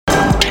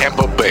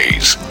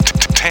Weekdays,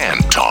 Tan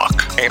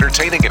Talk.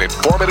 Entertaining and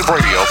informative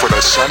radio for the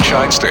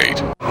Sunshine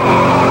State.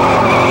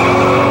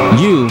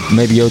 You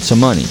may be owed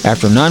some money.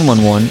 After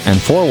 911 and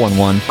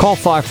 411, call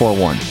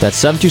 541. That's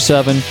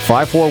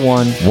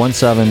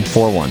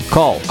 727-541-1741.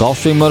 Call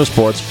Gulfstream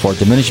Motorsports for a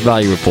diminished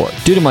value report.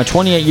 Due to my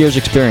 28 years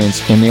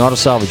experience in the auto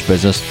salvage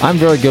business, I'm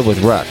very good with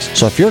wrecks.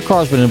 So if your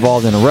car's been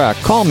involved in a wreck,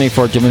 call me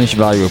for a diminished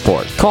value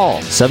report.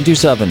 Call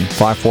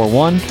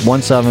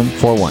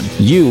 727-541-1741.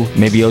 You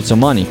may be owed some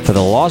money for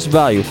the lost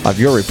value of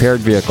your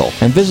repaired vehicle.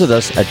 And visit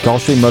us at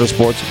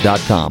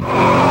GulfstreamMotorsports.com.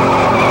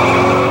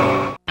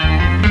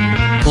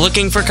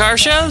 Looking for car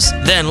shows?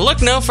 Then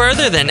look no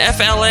further than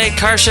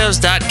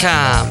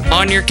FLACarshows.com.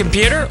 On your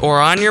computer or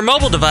on your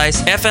mobile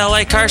device,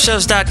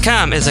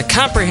 FLACarshows.com is a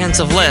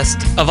comprehensive list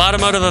of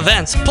automotive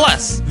events,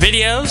 plus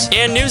videos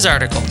and news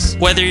articles.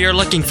 Whether you're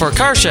looking for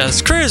car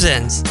shows,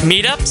 cruise-ins,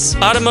 meetups,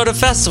 automotive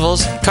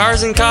festivals,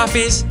 cars and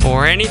coffees,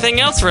 or anything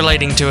else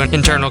relating to an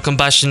internal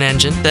combustion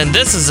engine, then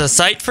this is a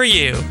site for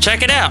you.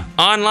 Check it out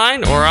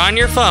online or on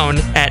your phone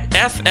at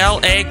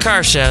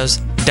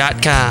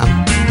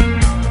FLACarshows.com.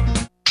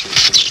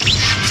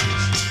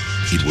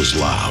 It was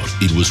loud,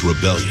 it was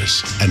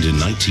rebellious, and in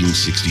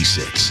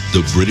 1966,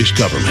 the British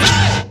government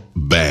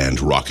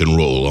banned rock and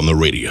roll on the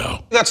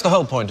radio. That's the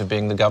whole point of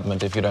being the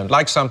government. If you don't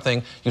like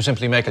something, you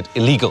simply make it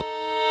illegal.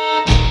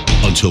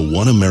 Until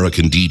one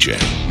American DJ...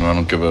 I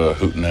don't give a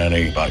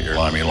hootenanny about your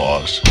limey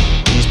laws.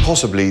 He's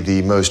possibly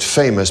the most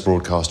famous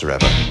broadcaster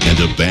ever. And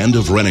a band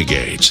of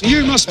renegades...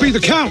 You must be the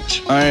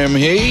Count. I am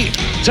he.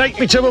 Take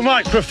me to a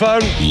microphone.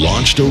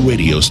 ...launched a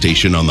radio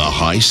station on the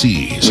high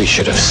seas. We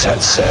should have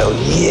set sail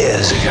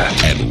years ago.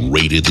 And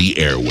raided the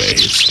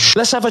airwaves.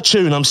 Let's have a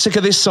tune. I'm sick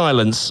of this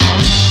silence.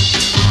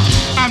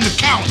 I'm the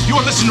Count.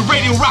 You're listening to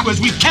Radio Rock as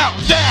we count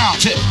down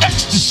to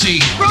ecstasy.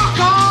 Rock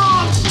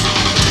on!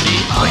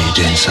 Are you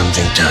doing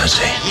something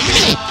dirty?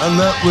 And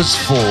that was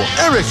for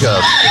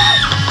Erica.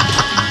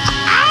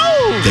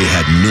 They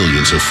had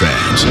millions of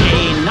fans.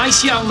 A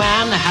nice young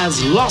man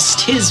has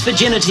lost his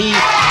virginity.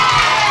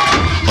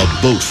 A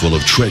boat full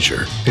of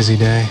treasure. Busy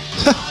day.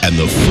 And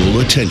the full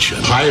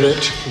attention.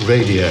 Pirate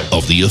Radio.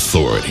 Of the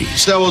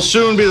authorities. That will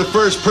soon be the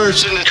first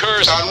person to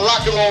curse on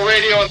rock and roll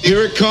radio.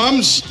 Here it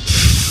comes.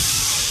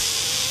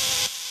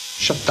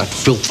 Shut that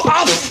filth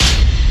up.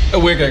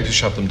 We're going to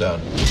shut them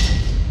down.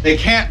 They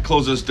can't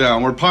close us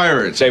down. We're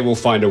pirates. They will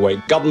find a way.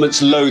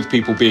 Governments loathe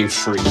people being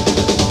free.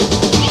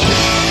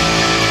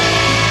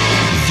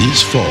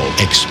 This fall,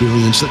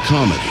 experience the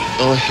comedy.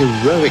 Our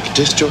heroic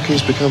disc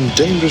jockeys become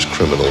dangerous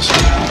criminals.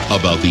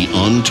 About the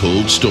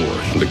untold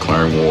story.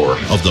 Declaring war.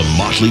 Of the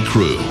motley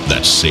crew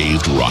that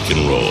saved rock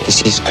and roll.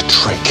 This is a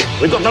trick.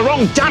 We've got the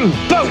wrong damn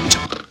boat.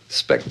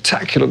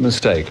 Spectacular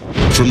mistake.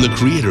 From the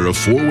creator of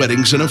 4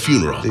 Weddings and a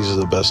Funeral. These are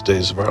the best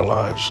days of our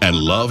lives. And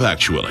Love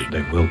Actually.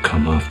 They will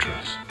come after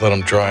us. Let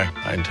them try.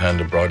 I intend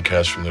to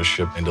broadcast from this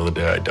ship until the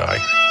day I die.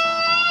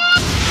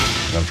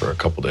 And then for a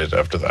couple days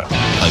after that.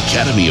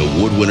 Academy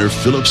Award winner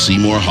Philip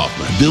Seymour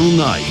Hoffman, Bill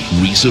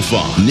Nighy, Rhys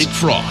Ifan, Nick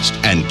Frost,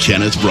 and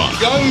Kenneth Branagh.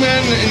 Young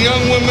men and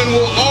young women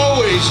will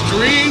always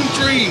dream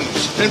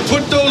dreams and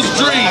put those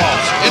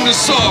dreams into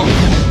song.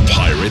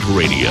 Pirate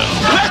Radio.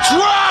 Let's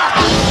rock!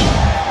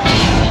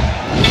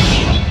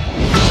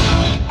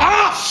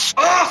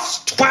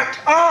 Us! Twat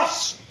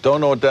us! Don't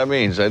know what that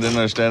means. I didn't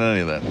understand any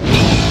of that.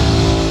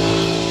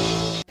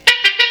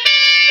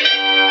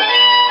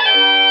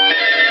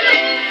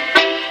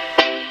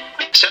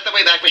 Set the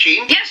Wayback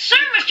Machine. Yes, sir,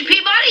 Mr.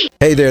 Peabody.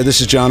 Hey there,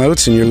 this is John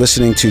Oates, and you're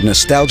listening to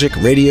Nostalgic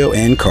Radio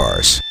and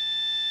Cars.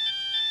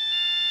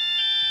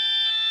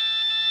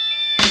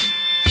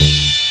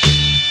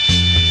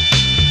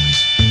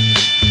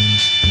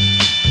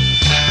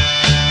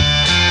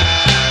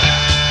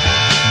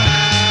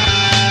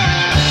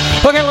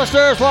 Okay,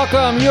 listeners,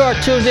 welcome. You are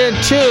tuned in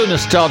to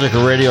Nostalgic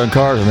Radio and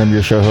Cars. I'm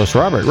your show host,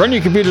 Robert. Run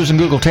your computers and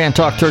Google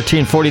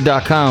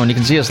TanTalk1340.com, and you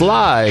can see us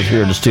live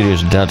here in the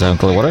studios in downtown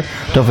Clearwater.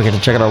 Don't forget to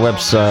check out our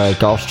website,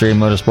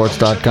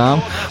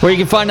 GulfstreamMotorsports.com, where you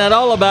can find out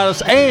all about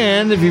us.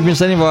 And if you've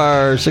missed any of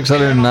our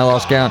 600, and I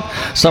lost count,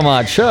 some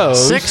odd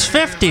shows.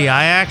 650.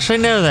 I actually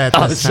know that.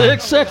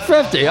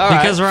 650. All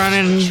right. Because we're on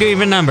an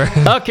even number.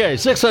 Okay,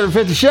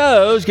 650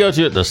 shows. Go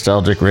to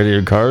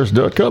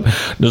NostalgicRadioandCars.com.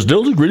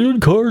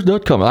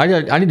 NostalgicRadioandCars.com.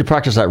 I need to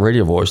practice that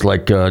radio voice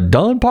like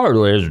Don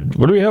Parley.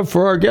 What do we have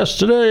for our guest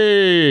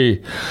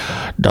today?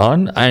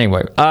 Don?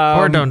 Anyway.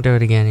 Or don't do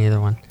it again,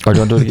 either one. Or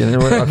don't do it again, either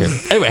way? Okay.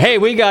 Anyway, hey,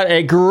 we got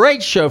a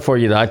great show for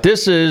you tonight.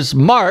 This is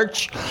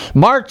March.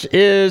 March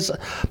is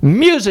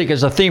music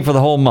is a theme for the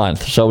whole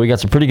month. So we got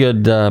some pretty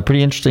good,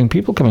 pretty interesting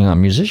people coming on.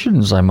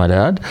 Musicians, I might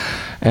add.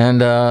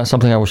 And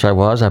something I wish I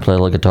was. I play a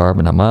little guitar,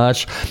 but not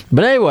much.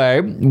 But anyway,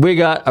 we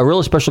got a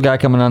really special guy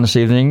coming on this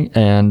evening.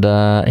 And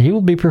he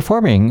will be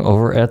performing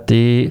over at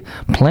the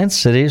Plant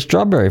City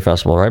Strawberry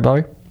Festival, right,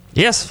 Bobby?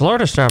 Yes,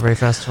 Florida Strawberry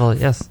Festival.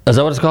 Yes. Is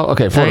that what it's called?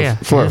 Okay, Florida. Yeah.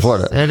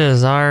 Florida. It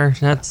is our.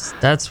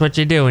 That's what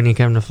you do when you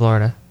come to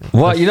Florida.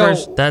 Well, you know,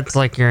 that's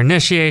like your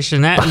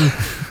initiation. That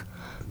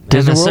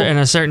Disney World? in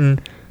a certain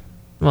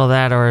Well,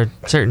 that or a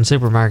certain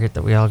supermarket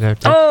that we all go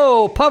to.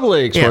 Oh,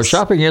 Publix, where Yes.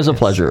 shopping is a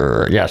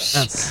pleasure. Yes.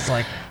 That's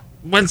like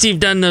once you've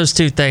done those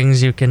two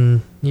things, you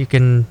can be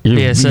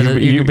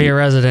a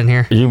resident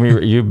here.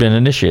 You've been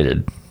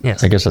initiated.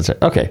 Yes. I guess that's it.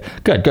 Okay.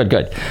 Good.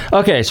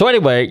 Okay. So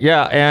anyway,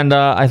 yeah, and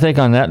I think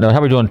on that note, how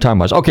are we doing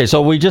time-wise? Okay,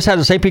 so we just had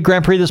the St. Pete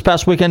Grand Prix this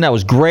past weekend. That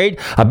was great.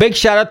 A big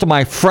shout-out to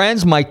my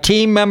friends, my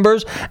team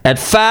members at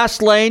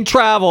Fast Lane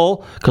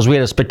Travel, because we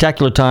had a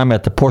spectacular time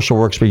at the Porsche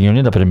Works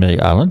reunion up in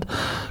Amelia Island.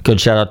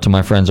 Good shout-out to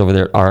my friends over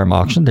there at RM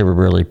Auction. They were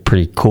really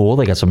pretty cool.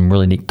 They got some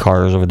really neat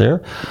cars over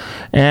there.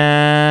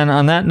 And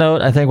on that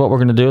note, I think what we're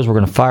going to do is we're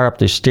going to fire up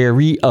the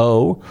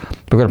stereo.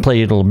 We're going to play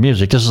you a little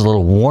music. This is a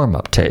little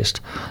warm-up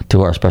taste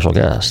to our special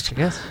guest.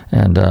 Yes.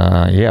 And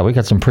yeah, we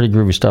got some pretty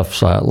groovy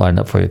stuff lined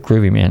up for you.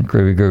 Groovy, man.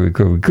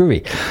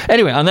 Groovy.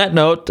 Anyway, on that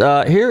note,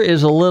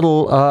 here's a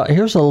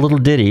little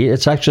ditty.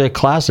 It's actually a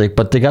classic,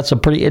 but they got some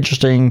pretty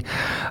interesting,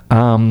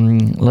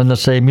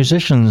 let's say,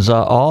 musicians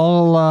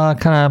all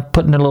kind of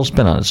putting a little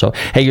spin on it. So,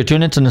 hey, you're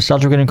tuned into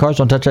Nostalgia Getting Cars.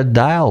 Don't touch that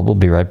dial. We'll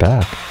be right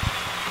back.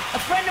 A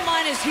friend of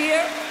mine is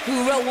here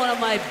who wrote one of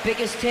my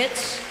biggest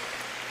hits.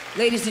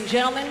 Ladies and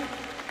gentlemen,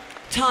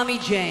 Tommy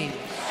James.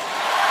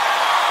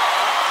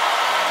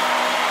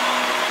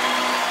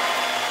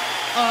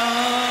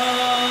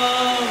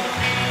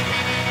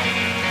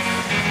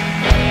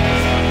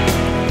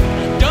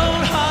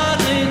 Don't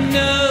hardly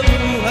know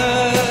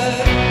her,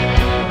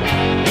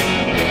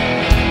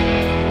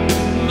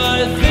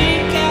 but I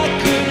think I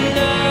could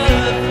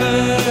love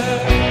her.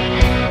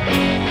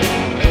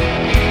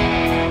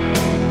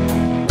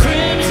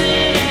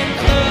 Crimson and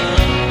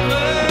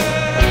clover.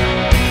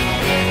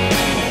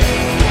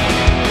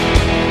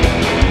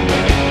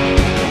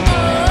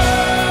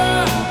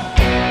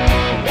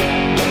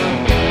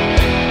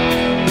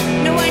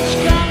 Now when she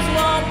comes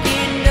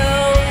walking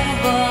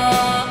over,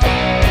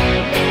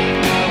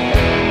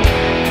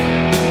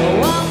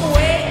 oh, I'm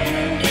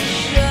waiting to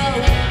show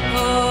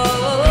her.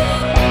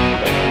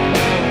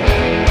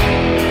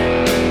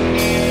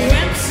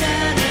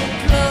 Crimson and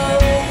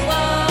clover.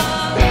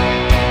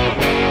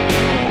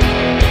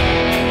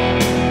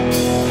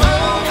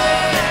 Over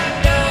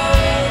and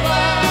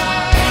over.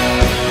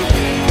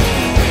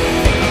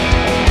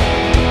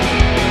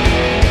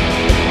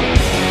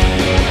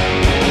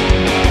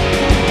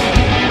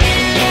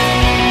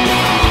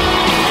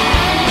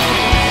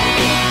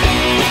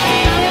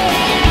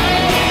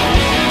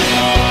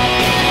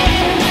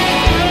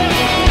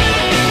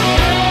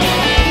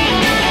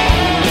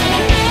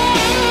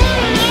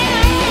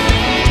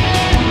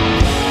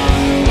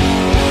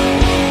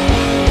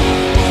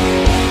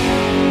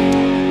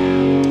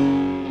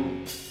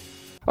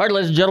 All right,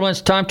 ladies and gentlemen,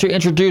 it's time to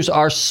introduce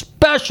our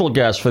special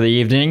guest for the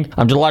evening.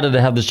 I'm delighted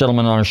to have this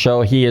gentleman on our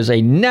show. He is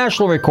a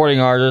national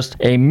recording artist,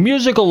 a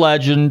musical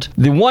legend,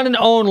 the one and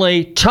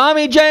only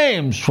Tommy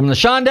James from the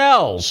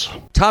Shondells.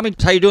 Tommy,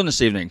 how you doing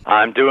this evening?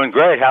 I'm doing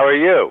great. How are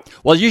you?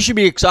 Well, you should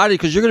be excited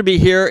because you're going to be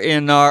here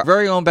in our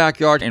very own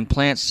backyard in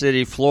Plant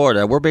City,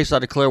 Florida. We're based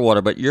out of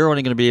Clearwater, but you're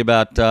only going to be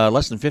about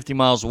less than 50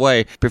 miles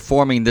away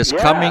performing this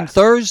coming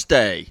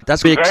Thursday.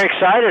 That's I'm very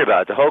excited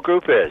about it. The whole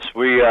group is.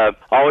 We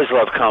always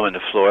love coming to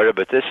Florida,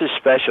 but this is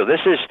special.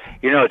 This is,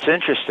 it's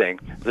interesting.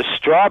 The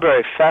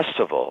Strawberry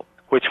Festival,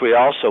 which we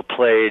also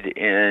played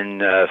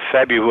in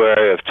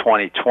February of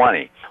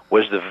 2020,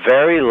 was the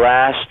very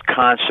last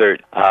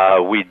concert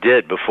we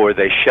did before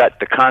they shut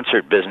the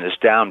concert business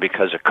down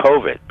because of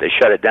COVID. They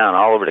shut it down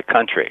all over the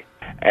country.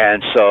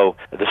 And so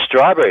the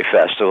Strawberry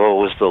Festival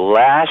was the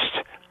last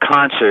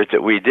concert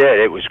that we did.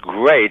 It was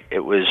great.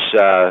 It was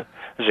a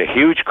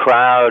huge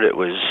crowd. It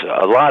was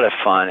a lot of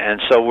fun.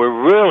 And so we're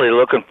really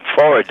looking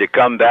forward to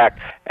come back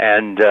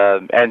and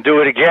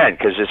do it again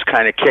because it's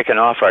kind of kicking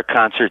off our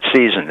concert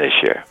season this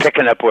year,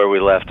 picking up where we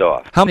left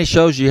off. How many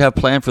shows do you have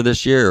planned for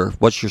this year?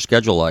 What's your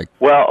schedule like?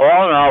 Well,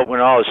 all in all, when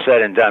all is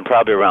said and done,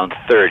 probably around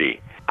 30.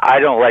 I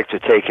don't like to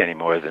take any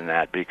more than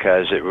that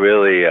because it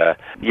really,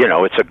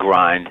 it's a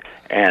grind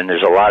and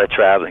there's a lot of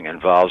traveling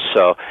involved.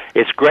 So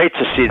it's great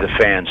to see the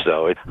fans,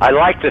 though. I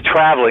like the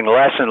traveling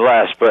less and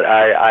less, but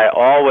I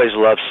always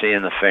love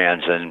seeing the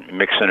fans and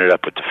mixing it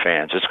up with the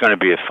fans. It's going to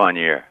be a fun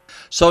year.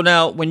 So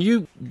now, when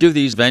you do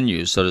these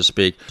venues, so to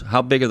speak,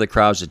 how big are the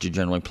crowds that you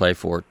generally play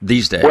for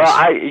these days? Well,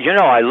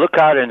 I look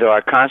out into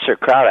our concert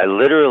crowd. I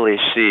literally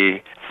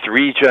see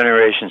 3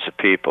 generations of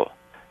people.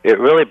 It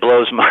really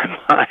blows my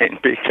mind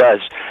because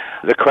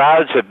the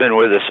crowds have been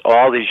with us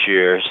all these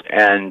years,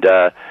 and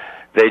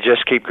they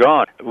just keep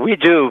going. We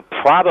do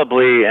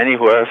probably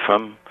anywhere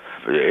from,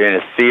 in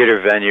a theater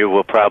venue,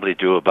 we'll probably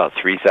do about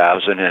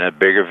 3,000. In a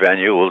bigger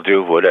venue, we'll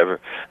do whatever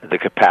the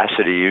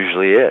capacity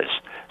usually is.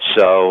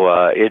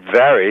 So it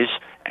varies,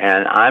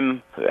 and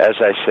I'm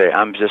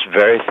just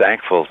very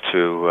thankful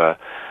to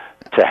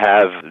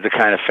have the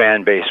kind of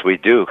fan base we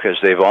do because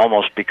they've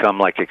almost become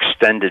like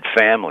extended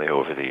family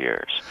over the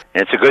years.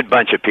 And it's a good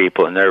bunch of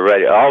people, and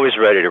they're always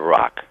ready to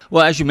rock.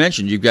 Well, as you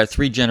mentioned, you've got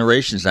 3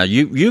 generations now.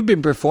 You've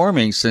been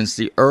performing since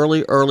the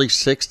early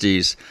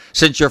 60s.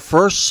 Since your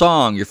first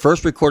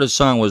recorded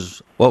song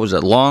was, what was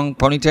it, Long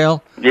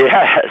Ponytail?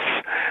 Yes.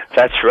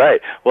 That's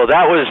right. Well,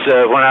 that was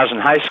when I was in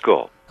high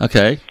school.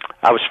 Okay.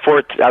 I was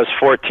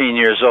 14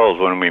 years old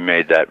when we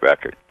made that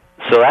record.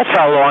 So that's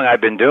how long I've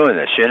been doing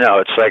this. You know,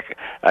 it's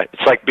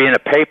like being a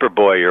paper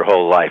boy your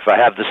whole life. I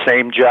have the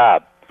same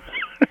job.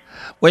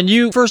 When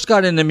you first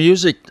got into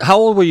music, how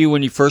old were you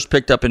when you first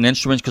picked up an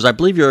instrument? Because I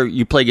believe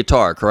you play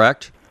guitar,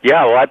 correct?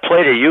 Yeah, well, I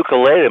played a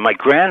ukulele. My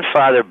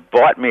grandfather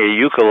bought me a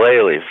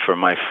ukulele for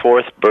my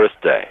 4th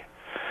birthday.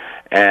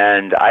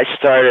 And I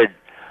started,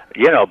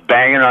 you know,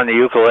 banging on the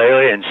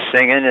ukulele and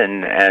singing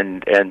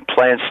and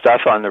playing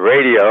stuff on the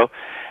radio.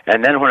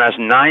 And then when I was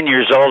 9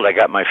 years old, I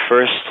got my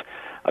first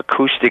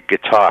acoustic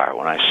guitar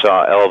when I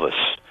saw Elvis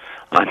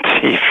on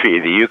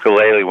TV. The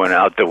ukulele went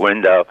out the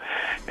window,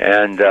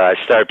 and I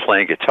started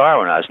playing guitar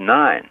when I was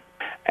 9.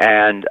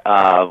 And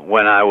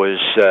when I was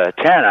 10,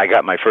 I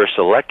got my first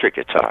electric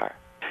guitar,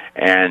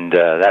 and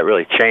that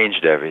really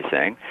changed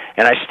everything.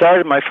 And I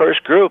started my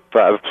first group.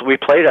 We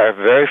played our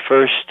very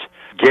first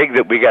gig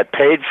that we got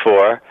paid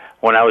for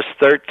when I was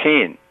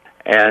 13.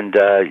 And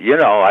you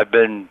know, I've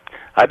been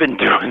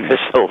doing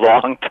this a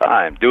long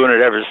time, doing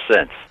it ever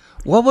since.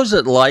 What was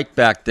it like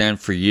back then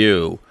for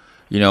you?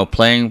 You know,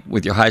 playing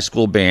with your high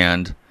school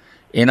band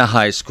in a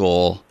high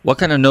school. What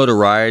kind of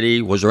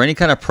notoriety? Was there any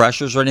kind of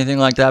pressures or anything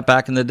like that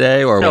back in the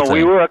day? Or no,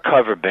 we were a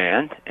cover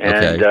band,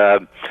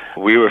 and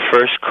we were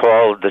first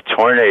called the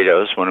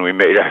Tornadoes when we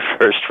made our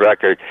first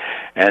record,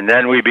 and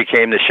then we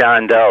became the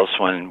Shondells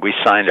when we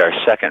signed our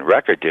second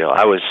record deal.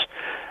 I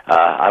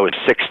was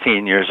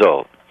 16 years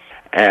old,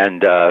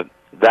 and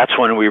that's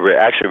when we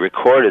actually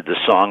recorded the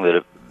song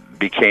that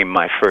became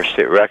my first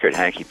hit record,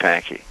 Hanky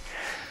Panky.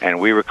 And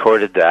we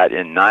recorded that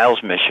in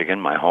Niles, Michigan,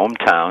 my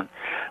hometown,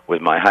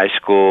 with my high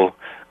school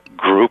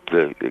group,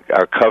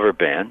 our cover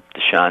band,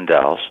 the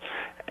Shondells.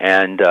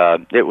 And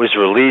it was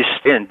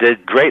released and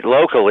did great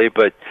locally,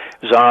 but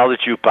it was on all the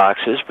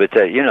jukeboxes. But,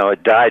 you know,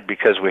 it died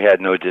because we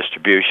had no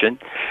distribution,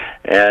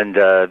 and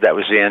that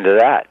was the end of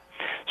that.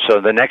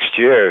 So the next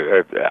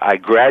year, I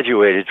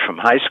graduated from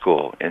high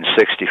school in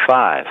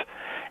 '65,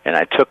 and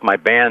I took my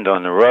band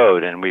on the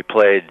road, and we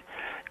played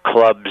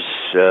clubs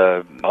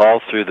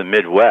all through the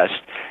Midwest.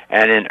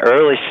 And in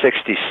early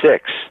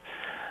 '66,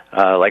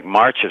 like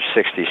March of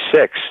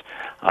 '66,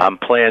 I'm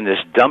playing this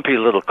dumpy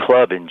little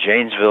club in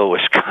Janesville,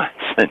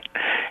 Wisconsin.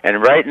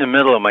 And right in the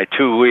middle of my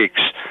 2 weeks,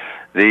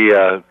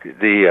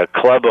 the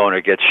club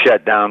owner gets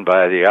shut down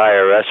by the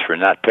IRS for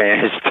not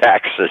paying his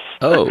taxes.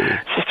 Oh.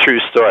 It's a true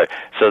story.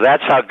 So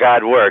that's how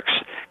God works.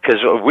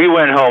 Because we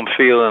went home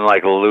feeling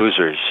like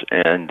losers.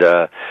 And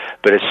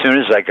but as soon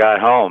as I got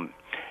home,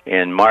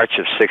 in March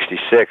of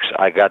 '66,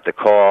 I got the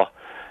call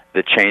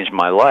that changed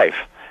my life,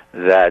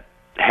 that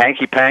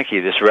Hanky Panky,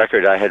 this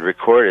record I had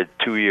recorded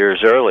 2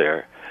 years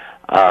earlier,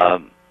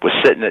 was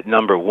sitting at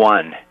number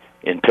 1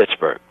 in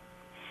Pittsburgh.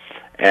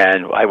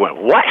 And I went,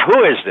 what?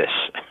 Who is this?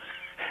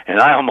 And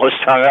I almost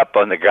hung up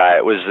on the guy.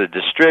 It was the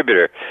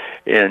distributor,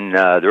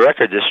 the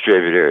record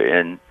distributor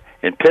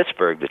in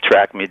Pittsburgh that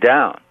tracked me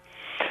down.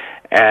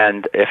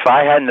 And if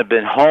I hadn't have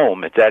been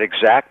home at that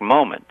exact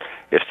moment,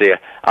 if the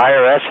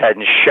IRS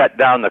hadn't shut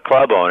down the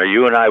club owner,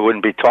 you and I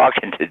wouldn't be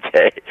talking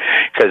today,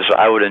 because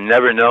I would have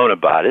never known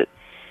about it.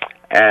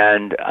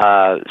 And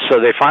so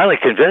they finally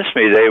convinced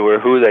me they were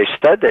who they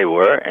said they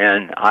were,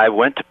 and I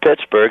went to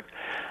Pittsburgh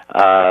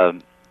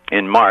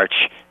in March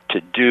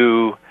to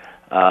do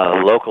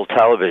local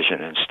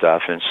television and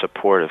stuff in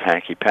support of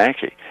Hanky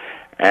Panky.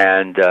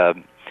 And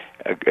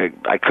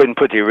I couldn't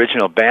put the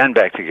original band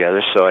back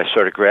together, so I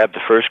sort of grabbed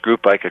the first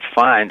group I could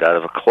find out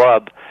of a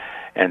club,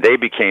 and they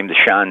became the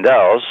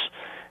Shondells,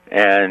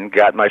 and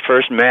got my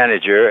first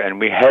manager, and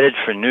we headed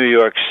for New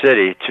York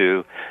City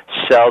to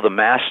sell the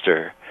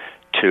master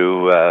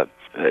to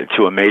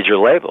a major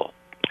label.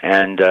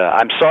 And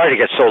I'm sorry to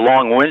get so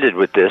long-winded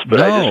with this,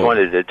 but I just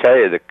wanted to tell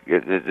you,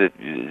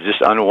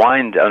 just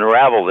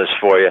unravel this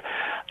for you.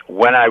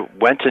 When I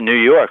went to New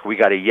York, we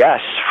got a yes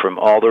from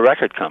all the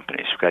record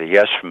companies. We got a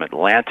yes from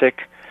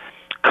Atlantic,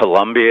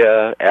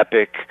 Columbia,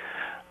 Epic,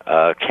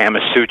 Kama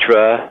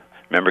Sutra.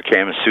 Remember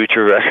Kama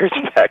Sutra records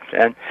back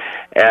then?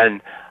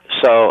 And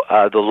so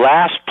the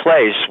last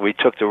place we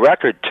took the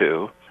record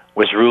to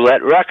was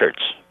Roulette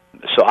Records.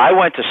 So I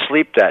went to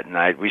sleep that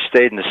night. We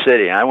stayed in the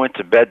city. I went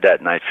to bed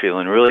that night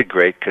feeling really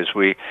great because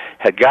we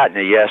had gotten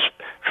a yes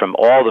from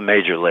all the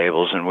major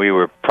labels, and we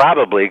were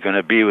probably going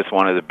to be with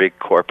one of the big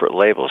corporate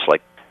labels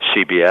like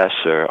CBS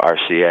or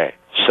RCA.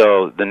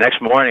 So the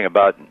next morning,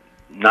 about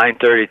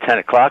 9:30, 10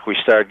 o'clock, we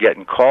started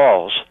getting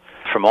calls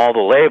from all the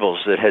labels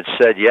that had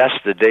said yes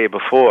the day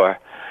before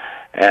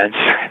and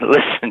said,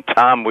 listen,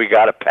 Tom, we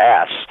got to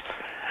pass.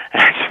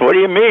 I said, what do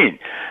you mean?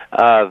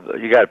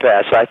 You got to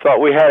pass. I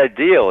thought we had a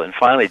deal. And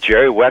finally,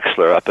 Jerry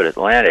Wexler up at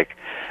Atlantic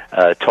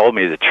told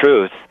me the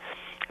truth,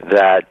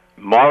 that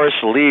Morris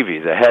Levy,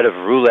 the head of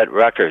Roulette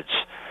Records,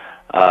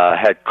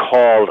 had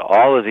called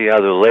all of the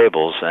other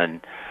labels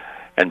and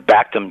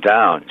backed them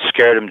down,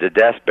 scared them to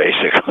death,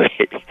 basically.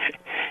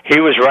 He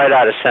was right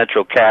out of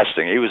Central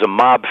Casting. He was a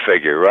mob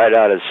figure right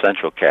out of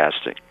Central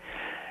Casting.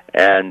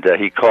 And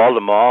he called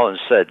them all and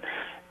said,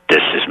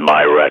 this is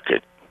my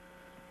record.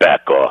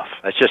 back off.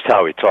 That's just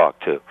how he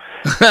talked, too.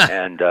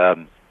 And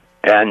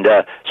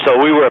so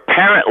we were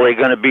apparently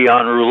going to be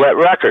on Roulette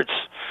Records.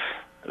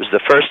 It was the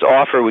first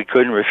offer we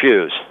couldn't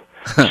refuse.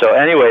 So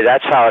anyway,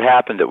 that's how it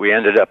happened that we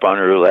ended up on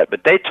Roulette.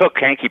 But they took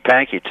Hanky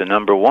Panky to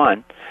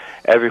 #1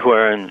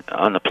 everywhere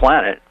on the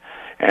planet,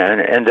 and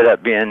it ended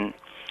up being,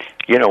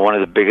 one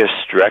of the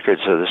biggest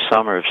records of the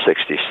summer of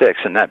 '66,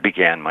 and that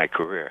began my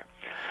career.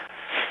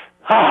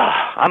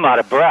 I'm out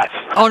of breath.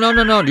 Oh,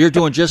 no. You're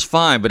doing just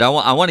fine. But I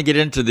want to get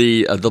into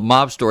the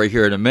mob story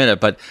here in a minute.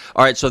 But,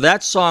 all right, so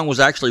that song was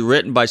actually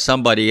written by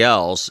somebody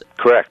else.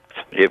 Correct.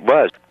 It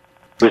was.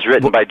 It was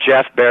written by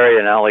Jeff Berry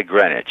and Ellie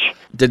Greenwich.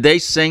 Did they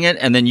sing it,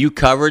 and then you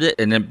covered it,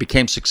 and it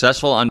became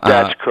successful?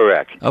 That's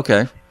correct.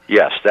 Okay.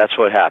 Yes, that's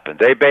what happened.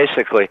 They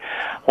basically,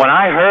 when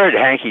I heard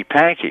Hanky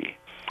Panky,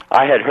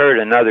 I had heard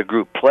another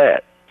group play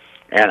it,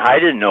 and I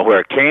didn't know where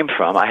it came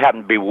from. I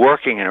happened to be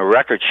working in a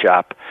record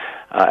shop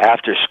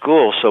after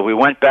school, so we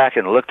went back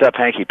and looked up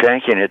Hanky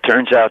Panky, and it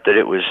turns out that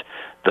it was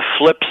the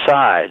flip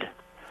side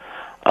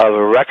of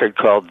a record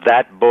called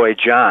That Boy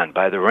John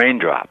by the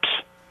Raindrops.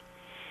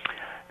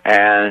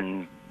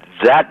 And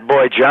That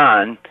Boy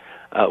John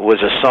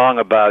was a song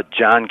about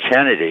John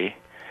Kennedy,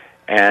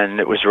 and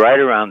it was right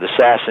around the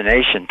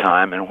assassination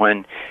time, and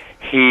when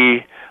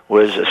he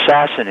was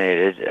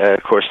assassinated,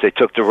 of course, they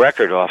took the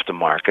record off the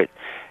market,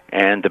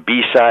 and the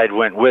B-side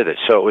went with it.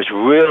 So it was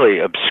really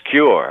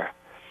obscure.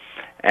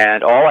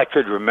 And all I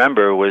could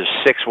remember was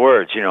 6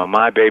 words,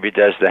 my baby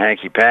does the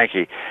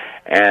hanky-panky.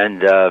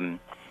 And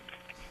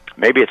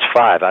maybe it's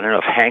 5. I don't know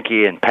if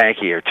hanky and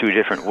panky are 2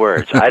 different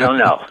words. I don't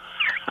know.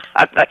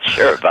 I'm not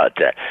sure about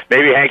that.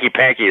 Maybe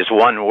hanky-panky is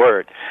 1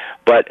 word.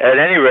 But at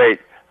any rate,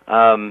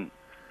 I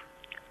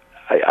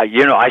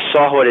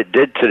saw what it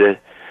did to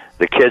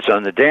the kids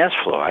on the dance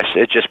floor. I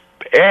said,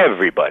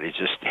 everybody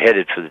just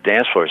headed for the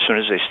dance floor as soon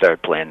as they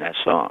started playing that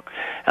song.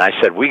 And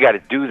I said, we got to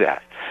do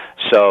that.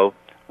 So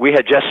we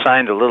had just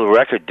signed a little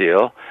record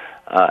deal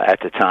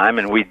at the time,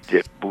 and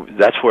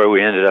that's where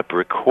we ended up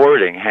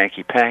recording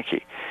Hanky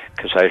Panky,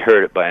 because I'd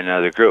heard it by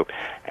another group.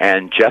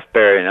 And Jeff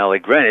Berry and Ellie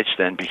Greenwich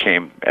then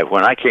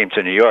when I came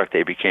to New York,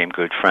 they became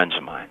good friends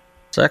of mine.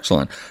 That's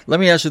excellent. Let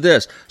me ask you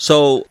this.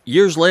 So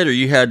years later,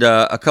 you had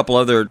a couple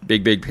other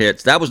big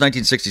hits. That was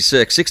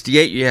 1966.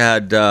 68, you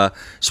had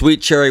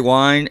Sweet Cherry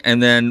Wine,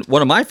 and then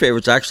one of my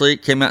favorites actually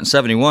came out in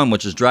 71,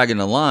 which is Dragging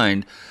the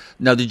Line.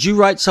 Now, did you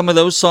write some of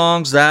those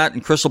songs, that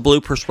and Crystal Blue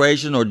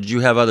Persuasion, or did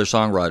you have other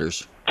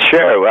songwriters?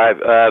 Sure.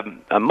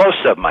 Most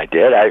of them I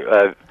did.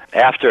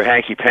 After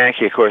Hanky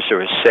Panky, of course, there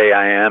was Say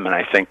I Am, and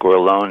I Think We're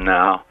Alone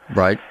Now.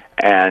 Right.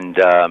 And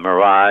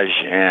Mirage,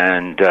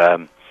 and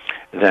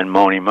then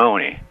Moni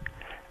Moni.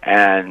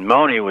 And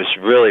Moni was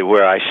really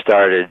where I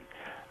started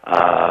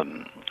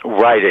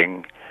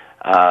writing.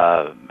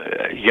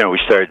 We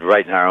started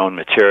writing our own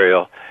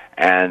material,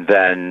 and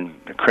then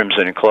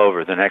Crimson and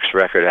Clover, the next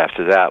record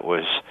after that,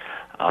 was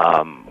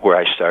where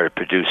I started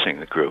producing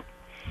the group.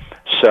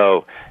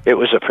 So it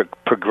was a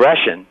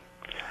progression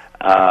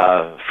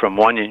from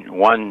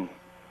one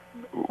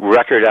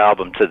record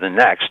album to the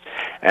next,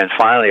 and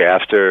finally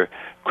after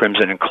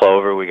Crimson and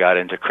Clover, we got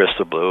into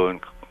Crystal Blue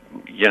and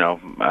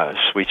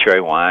Sweet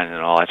Cherry Wine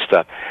and all that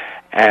stuff.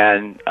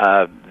 And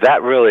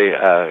that really,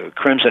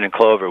 Crimson and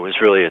Clover was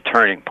really a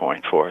turning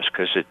point for us,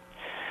 because it,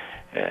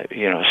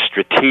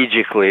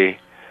 strategically,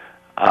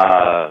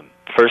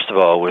 first of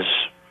all, was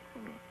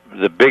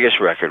the biggest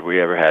record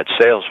we ever had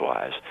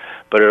sales-wise.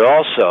 But it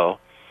also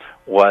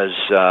was,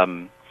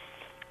 where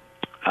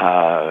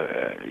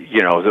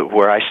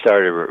I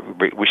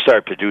started, we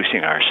started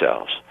producing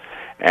ourselves.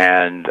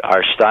 And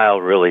our style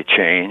really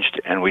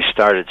changed, and we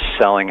started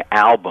selling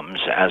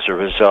albums as a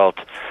result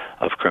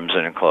of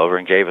Crimson and Clover,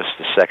 and gave us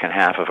the second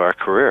half of our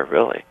career,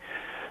 really.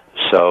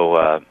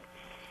 So,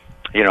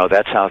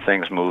 that's how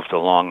things moved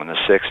along in the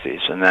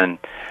 60s. And then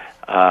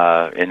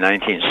in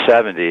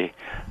 1970,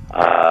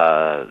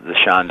 the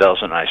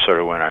Shondells and I sort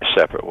of went our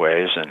separate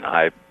ways, and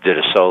I did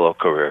a solo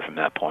career from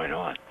that point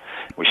on.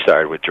 We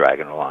started with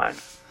Dragging the Line,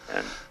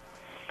 and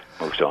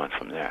moved on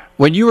from there.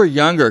 When you were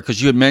younger,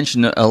 because you had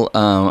mentioned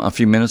a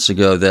few minutes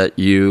ago that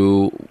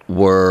you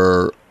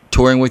were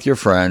touring with your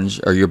friends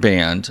or your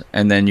band,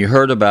 and then you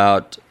heard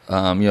about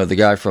the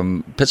guy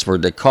from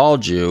Pittsburgh that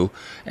called you,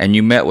 and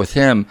you met with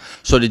him.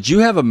 So did you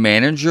have a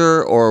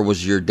manager, or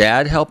was your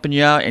dad helping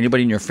you out?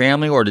 Anybody in your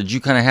family, or did you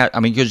kind of have?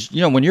 Because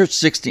when you're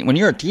 16, when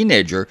you're a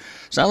teenager,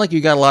 it's not like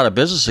you got a lot of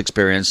business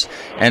experience.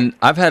 And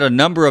I've had a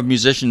number of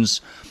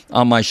musicians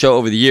on my show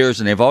over the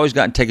years, and they've always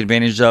gotten taken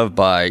advantage of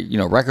by,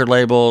 record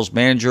labels,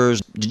 managers.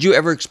 Did you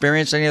ever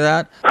experience any of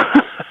that?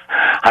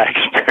 I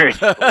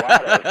experienced a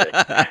lot of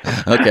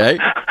it. Okay.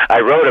 I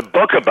wrote a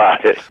book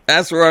about it.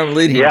 That's where I'm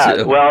leading to.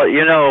 Yeah, well,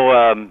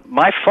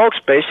 my folks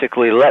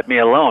basically let me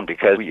alone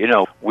because,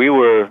 we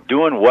were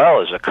doing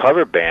well as a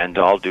cover band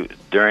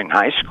during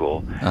high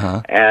school.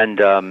 Uh-huh. And,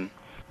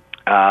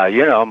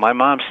 my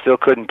mom still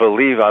couldn't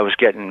believe I was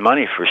getting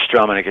money for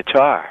strumming a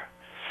guitar.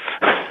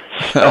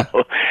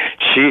 So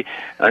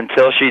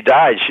until she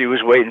died, she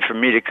was waiting for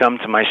me to come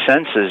to my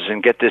senses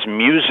and get this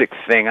music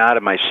thing out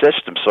of my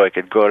system so I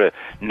could go to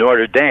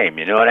Notre Dame.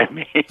 You know what I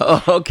mean?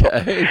 Oh,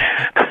 okay.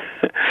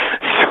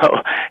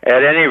 So,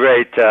 at any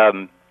rate,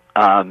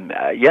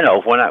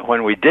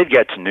 when we did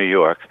get to New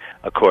York,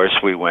 of course,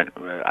 we went,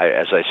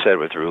 as I said,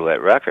 with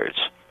Roulette Records.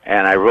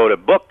 And I wrote a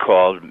book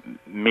called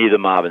Me, the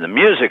Mob, and the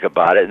Music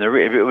about it. And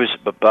it was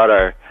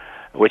about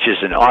which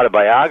is an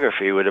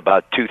autobiography with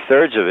about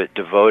 2/3 of it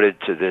devoted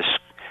to this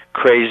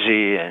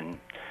crazy and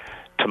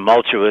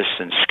tumultuous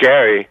and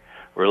scary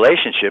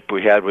relationship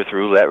we had with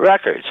Roulette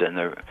Records. And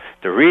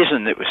the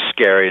reason it was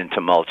scary and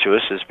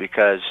tumultuous is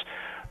because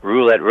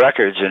Roulette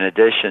Records, in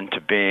addition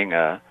to being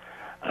a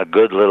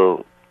good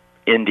little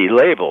indie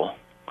label,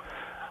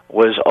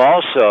 was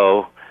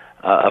also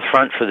a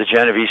front for the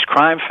Genovese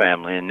crime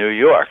family in New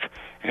York.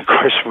 And of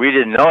course, we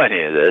didn't know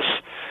any of this.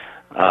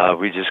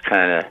 We just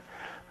kind of,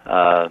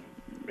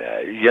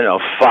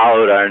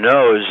 followed our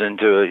nose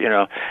into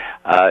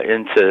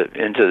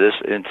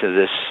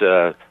this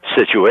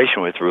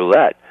situation with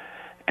Roulette.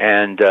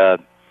 And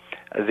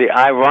the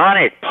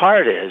ironic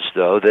part is,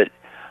 though, that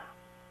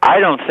I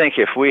don't think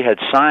if we had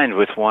signed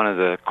with one of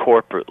the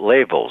corporate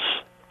labels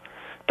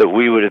that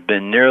we would have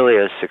been nearly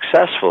as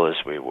successful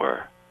as we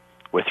were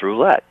with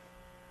Roulette.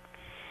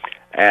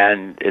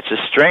 And it's a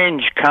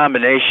strange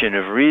combination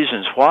of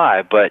reasons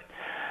why, but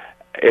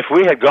if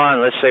we had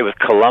gone, let's say, with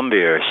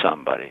Columbia or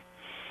somebody,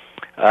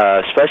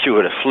 especially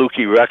with a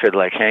fluky record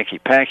like Hanky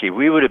Panky,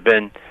 we would have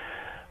been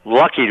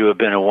lucky to have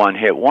been a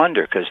one-hit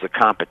wonder because the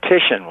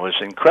competition was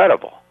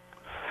incredible.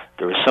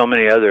 There were so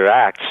many other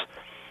acts,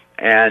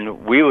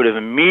 and we would have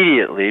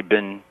immediately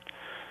been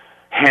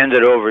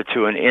handed over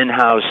to an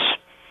in-house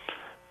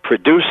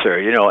producer,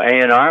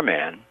 A&R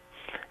man,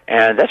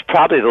 and that's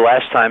probably the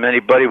last time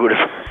anybody would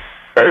have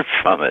heard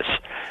from us.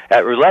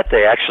 At Roulette,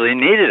 they actually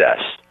needed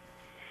us.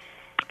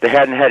 They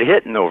hadn't had a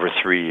hit in over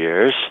 3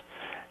 years,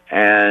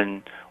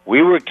 and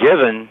we were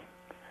given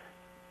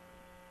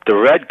the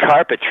red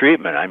carpet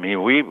treatment. I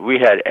mean, we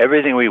had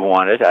everything we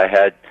wanted. I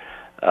had,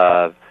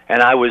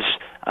 and I was,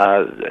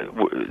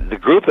 the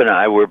group and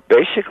I were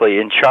basically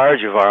in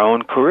charge of our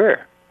own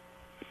career.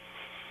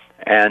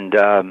 And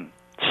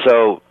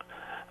so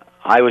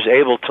I was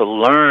able to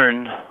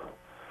learn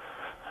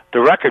the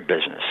record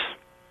business,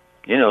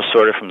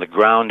 sort of from the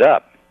ground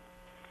up.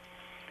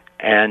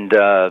 And,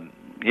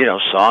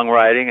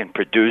 songwriting and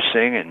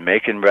producing and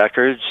making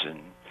records and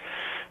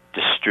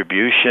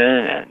distribution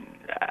and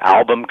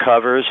album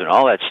covers and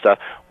all that stuff.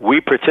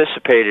 We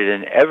participated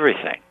in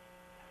everything.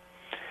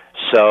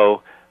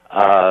 So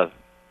that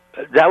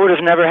would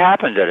have never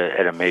happened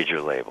at a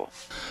major label.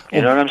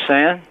 You know what I'm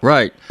saying?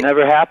 Right.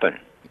 Never happened.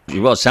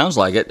 Well, it sounds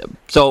like it.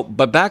 So,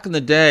 but back in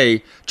the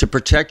day, to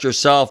protect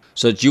yourself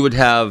so that you would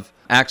have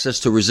access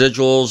to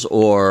residuals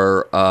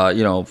or,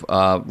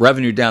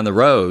 revenue down the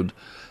road,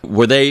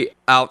 were they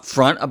out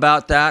front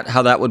about that,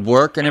 how that would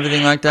work and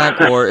everything like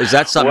that? Or is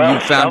that something you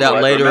found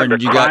out later? Remember,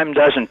 and you crime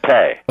doesn't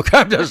pay. Oh,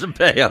 crime doesn't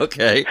pay,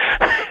 okay.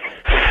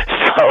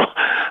 So,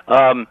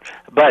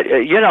 but,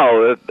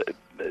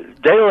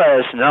 they let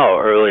us know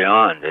early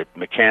on that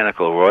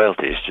mechanical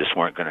royalties just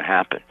weren't going to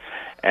happen.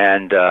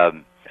 And,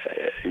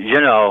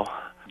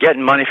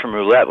 getting money from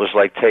Roulette was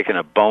like taking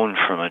a bone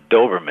from a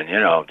Doberman,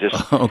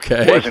 just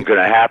wasn't going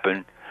to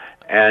happen.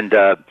 And,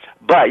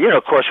 but,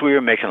 of course, we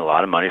were making a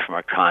lot of money from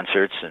our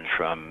concerts and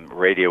from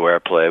radio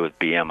airplay with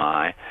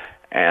BMI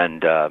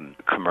and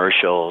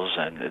commercials,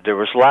 and there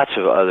was lots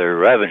of other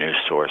revenue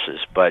sources.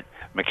 But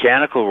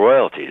mechanical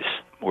royalties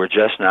were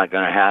just not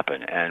going to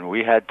happen, and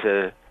we had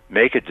to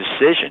make a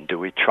decision. Do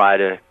we try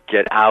to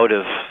get out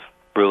of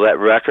Roulette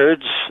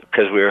Records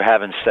because we were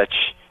having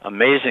such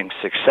amazing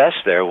success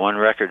there, one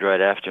record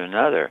right after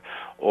another,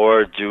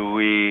 or do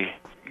we,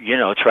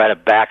 try to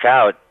back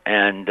out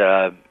and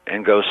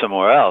go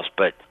somewhere else?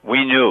 But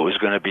we knew it was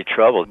going to be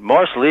trouble.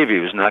 Morris Levy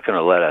was not going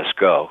to let us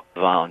go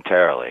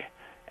voluntarily,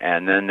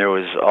 and then there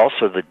was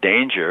also the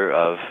danger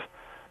of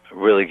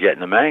really getting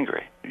them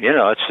angry. It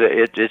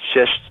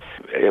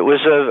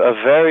was a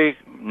very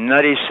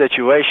nutty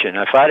situation.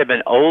 If I'd have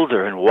been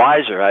older and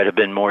wiser, I'd have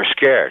been more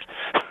scared.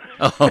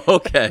 Oh,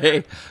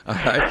 okay. All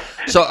right.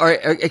 So, all right,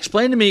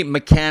 explain to me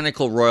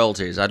mechanical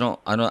royalties. I've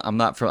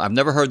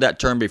never heard that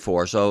term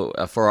before. So,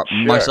 for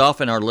myself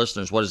and our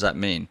listeners, what does that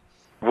mean?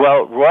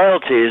 Well,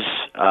 royalties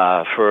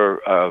for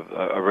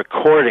a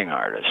recording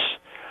artist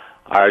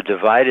are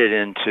divided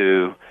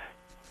into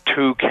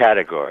two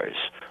categories.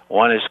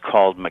 One is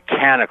called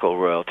mechanical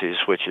royalties,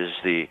 which is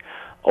the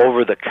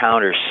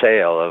over-the-counter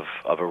sale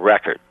of a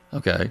record.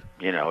 Okay.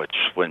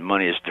 It's when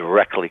money is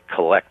directly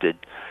collected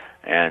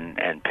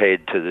and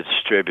paid to the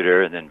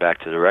distributor and then back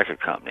to the record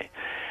company.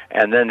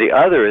 And then the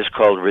other is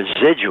called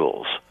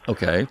residuals.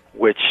 Okay.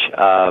 Which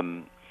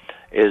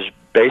is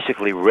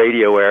basically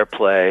radio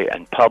airplay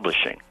and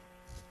publishing.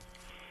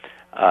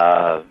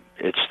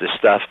 It's the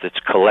stuff that's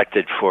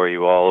collected for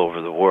you all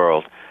over the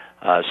world.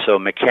 So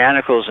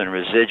mechanicals and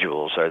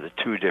residuals are the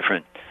two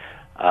different...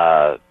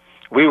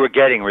 we were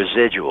getting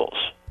residuals.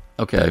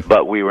 Okay.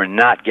 But we were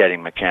not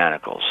getting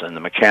mechanicals, and the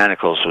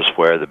mechanicals was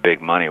where the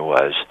big money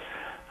was.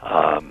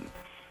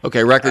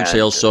 Okay, record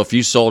sales. So if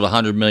you sold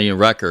 100 million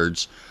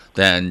records,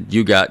 then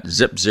you got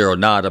zip zero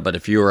nada. But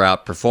if you were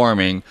out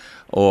performing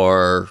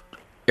or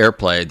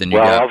airplay, then you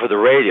got... over the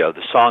radio.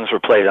 The songs were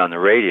played on the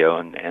radio,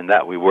 and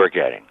that we were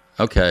getting.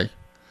 Okay.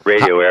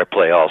 Radio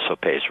airplay also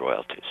pays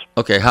royalties.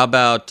 Okay, how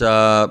about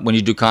when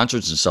you do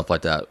concerts and stuff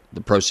like that?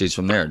 The proceeds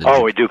from there?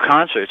 We do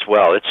concerts.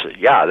 Well, that's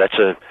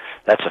a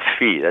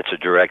fee. That's a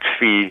direct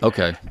fee.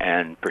 Okay.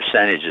 And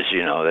percentages,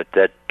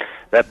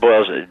 that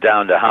boils it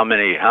down to how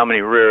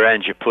many rear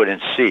ends you put in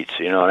seats.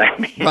 You know what I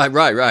mean?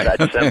 Right.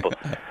 That's simple.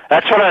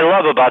 That's what I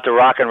love about the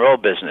rock and roll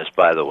business,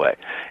 by the way,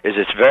 is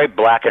it's very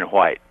black and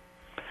white.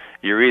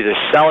 You're either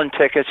selling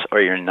tickets or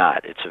you're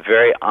not. It's a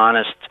very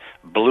honest,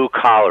 blue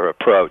collar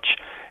approach.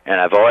 And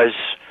I've always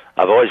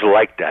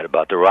liked that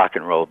about the rock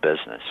and roll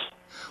business.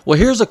 Well,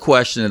 here's a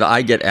question that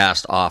I get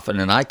asked often,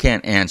 and I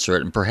can't answer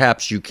it, and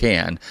perhaps you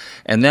can.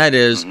 And that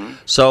is,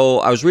 so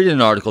I was reading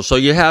an article. So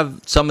you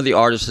have some of the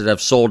artists that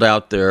have sold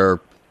out their,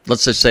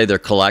 let's just say their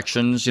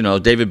collections.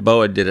 David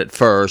Bowie did it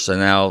first, and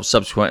now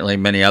subsequently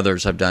many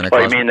others have done it.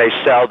 Well, you mean they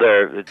sell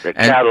their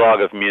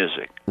catalog of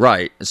music.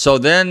 Right. So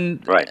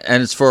then,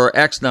 and it's for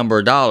X number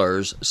of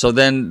dollars. So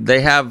then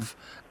they have...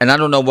 And I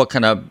don't know what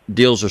kind of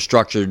deals are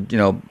structured,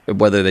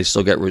 whether they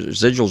still get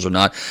residuals or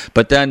not.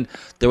 But then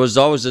there was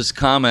always this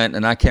comment,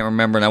 and I can't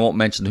remember, and I won't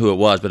mention who it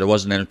was, but it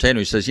was an entertainer.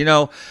 He says,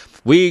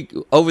 we,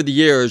 over the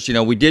years,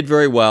 we did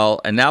very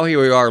well, and now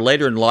here we are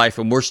later in life,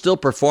 and we're still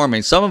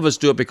performing. Some of us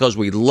do it because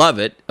we love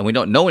it, and we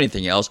don't know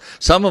anything else.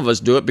 Some of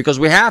us do it because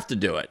we have to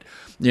do it,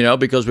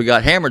 because we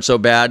got hammered so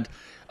bad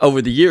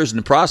over the years in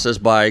the process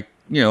by,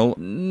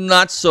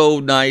 not so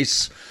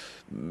nice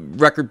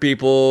record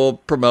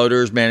people,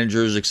 promoters,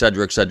 managers, et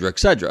cetera, et cetera, et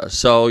cetera.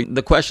 So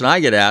the question I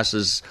get asked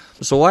is,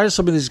 so why do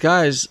some of these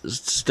guys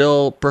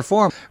still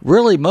perform?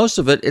 Really, most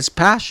of it is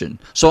passion.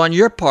 So on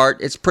your part,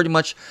 it's pretty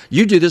much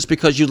you do this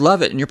because you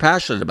love it and you're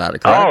passionate about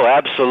it, correct? Oh,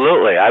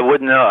 absolutely. I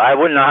wouldn't know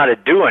how to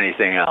do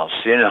anything else,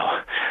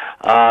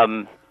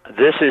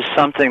 This is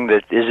something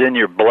that is in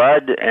your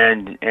blood,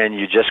 and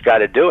you just got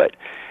to do it.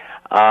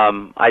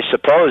 I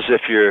suppose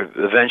if you're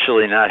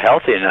eventually not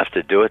healthy enough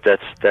to do it,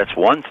 that's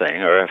one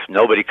thing, or if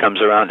nobody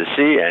comes around to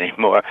see you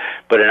anymore.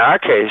 But in our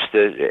case,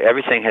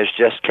 everything has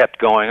just kept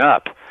going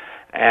up,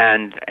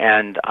 and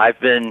I've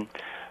been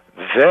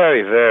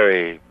very,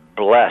 very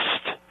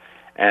blessed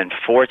and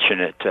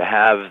fortunate to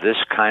have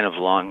this kind of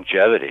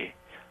longevity,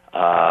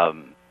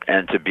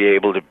 and to be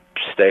able to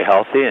stay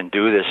healthy and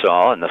do this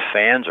all, and the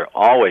fans are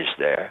always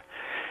there.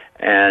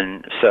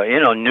 And so,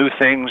 new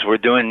things, we're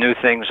doing new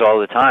things all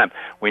the time.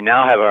 We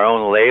now have our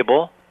own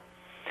label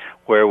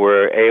where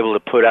we're able to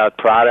put out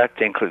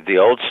product, include the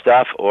old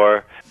stuff,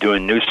 or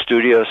doing new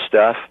studio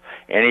stuff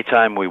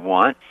anytime we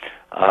want.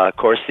 Of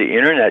course, the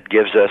Internet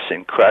gives us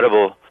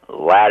incredible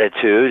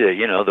latitude.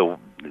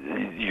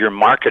 Your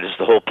market is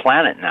the whole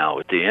planet now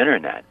with the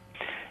Internet.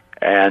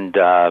 And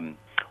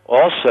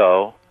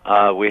also,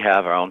 we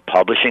have our own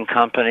publishing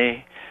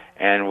company,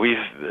 and we've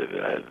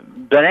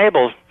been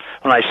able...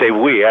 When I say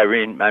we,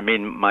 I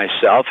mean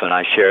myself, and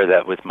I share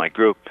that with my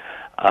group.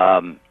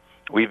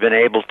 We've been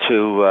able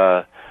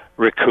to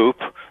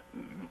recoup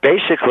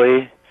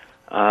basically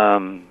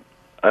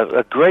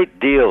a great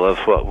deal of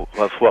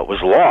what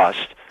was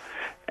lost,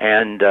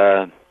 and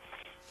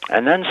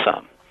then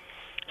some.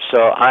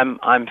 So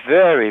I'm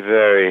very,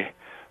 very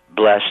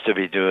blessed to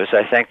be doing this.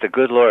 I thank the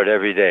good Lord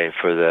every day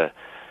for the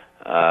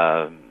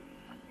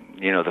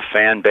the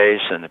fan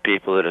base and the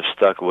people that have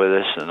stuck with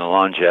us and the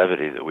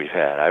longevity that we've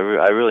had. I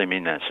really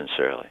mean that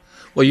sincerely.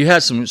 Well, you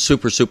had some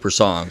super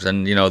songs,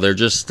 and they're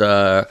just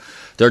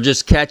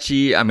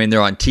catchy. I mean,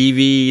 they're on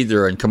TV,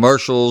 they're in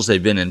commercials,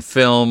 they've been in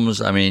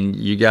films. I mean,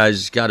 you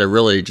guys got to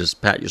really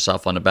just pat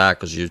yourself on the back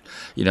because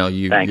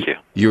Thank you.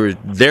 You were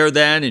there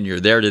then and you're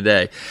there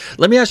today.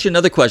 Let me ask you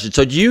another question.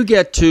 So, do you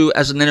get to,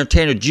 as an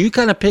entertainer, do you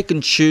kind of pick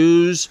and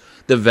choose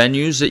the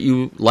venues that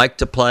you like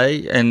to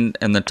play and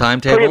the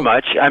timetable? Pretty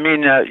much. I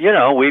mean,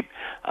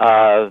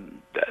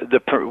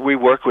 we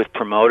work with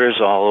promoters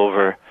all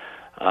over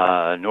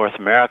North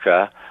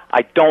America.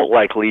 I don't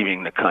like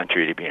leaving the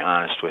country, to be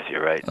honest with you,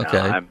 right now.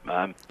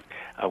 Okay.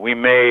 We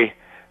may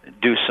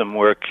do some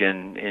work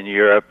in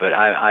Europe, but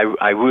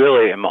I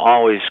really am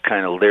always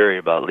kind of leery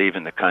about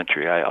leaving the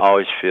country. I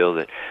always feel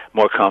that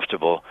more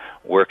comfortable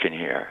working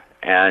here.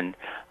 And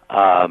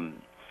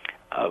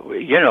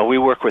we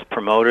work with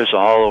promoters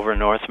all over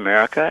North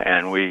America,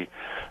 and we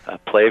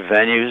play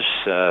venues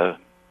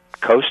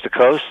coast to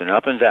coast and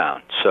up and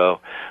down. So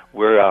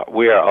we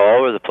are all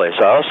over the place.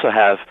 I also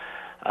have,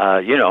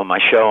 my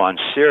show on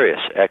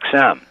Sirius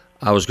XM.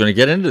 I was going to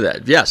get into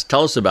that. Yes,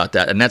 tell us about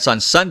that. And that's on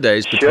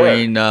Sundays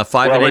between 5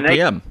 and 8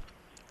 p.m.,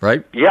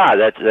 right?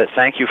 Yeah,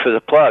 thank you for the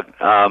plug.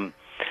 I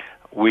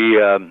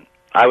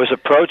was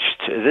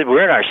approached,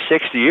 we're in our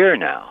 6th year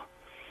now,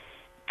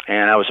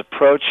 and I was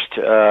approached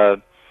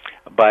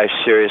by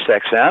Sirius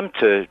XM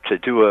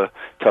to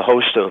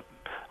host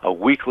a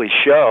weekly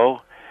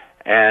show.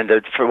 And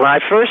when I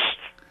first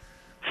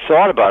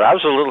thought about it, I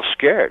was a little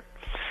scared.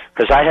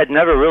 because I had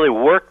never really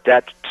worked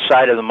that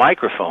side of the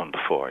microphone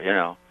before, you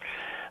know.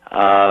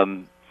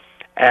 And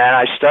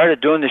I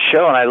started doing the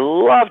show, and I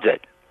loved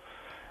it.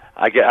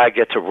 I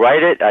get to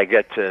write it. I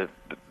get to,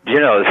 you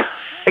know,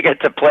 I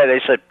get to play.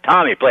 They said,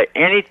 Tommy, play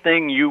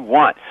anything you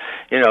want.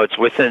 You know, it's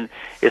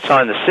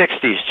on the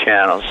 60s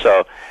channel,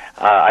 so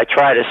I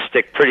try to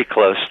stick pretty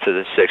close to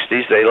the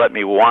 60s. They let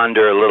me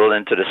wander a little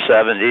into the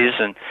 70s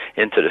and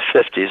into the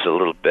 50s a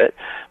little bit,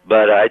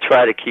 but I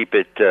try to keep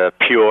it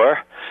pure.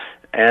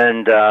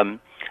 And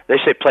they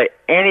say play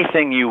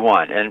anything you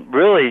want. And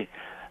really,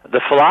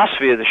 the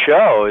philosophy of the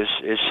show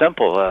is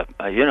simple.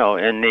 You know,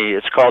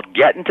 it's called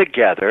Getting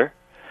Together.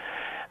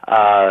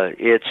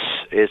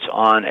 It's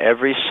on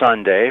every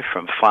Sunday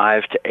from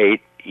 5 to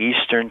 8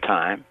 Eastern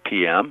Time,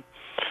 p.m.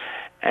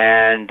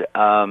 And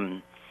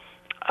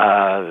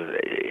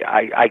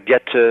I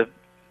get to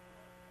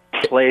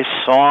play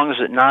songs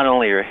that not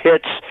only are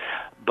hits,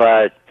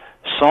 but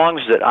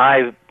songs that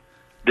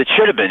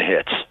should have been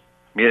hits,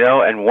 you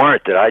know, and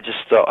weren't, that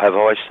I've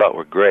always thought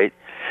were great.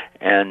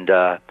 And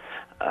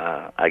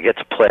I get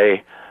to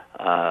play.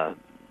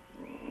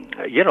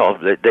 You know,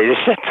 they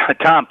said,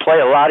 Tom, play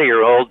a lot of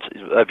your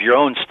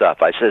own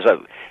stuff. I says,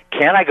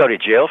 can I go to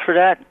jail for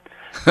that?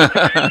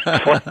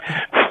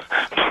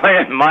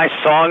 Playing my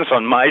songs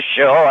on my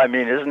show? I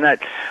mean, isn't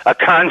that a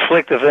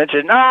conflict of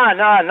interest? No,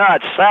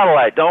 it's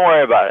satellite. Don't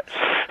worry about it.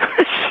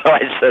 So I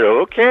said,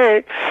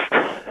 okay.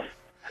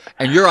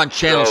 And you're on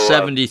Channel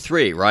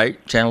 73,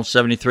 right? Channel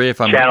 73, if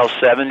I'm... Channel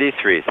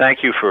 73.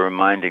 Thank you for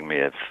reminding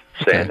me of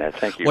saying that.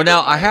 Thank you. Well,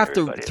 now, I have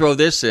to throw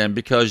this in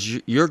because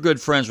you're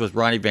good friends with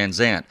Ronnie Van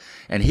Zant,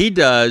 and he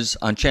does,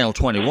 on Channel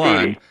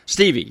 21...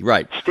 Stevie,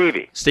 right.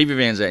 Stevie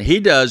Van Zant.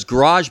 He does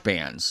garage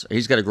bands.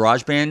 He's got a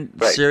garage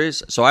band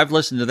series, so I've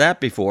listened to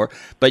that before.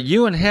 But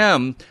you and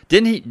him,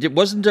 didn't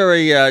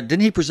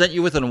he present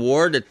you with an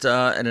award at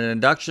an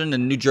induction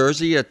in New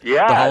Jersey at the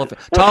Hall of Fame?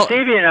 Well,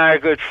 Stevie and I are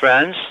good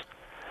friends.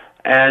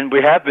 And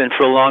we have been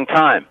for a long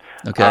time.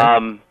 Okay.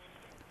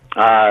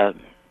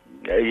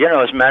 You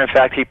know, as a matter of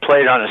fact, he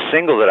played on a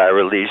single that I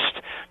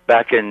released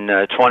back in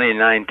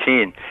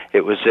 2019.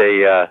 It was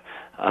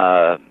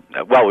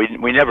well,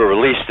 we never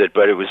released it,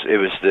 but it was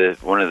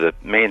one of the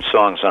main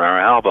songs on our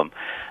album.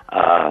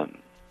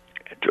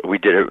 We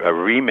did a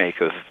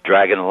remake of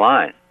Dragon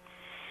Line.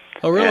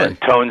 Oh, really?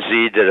 And Tone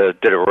Z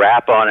did a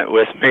rap on it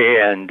with me,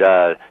 and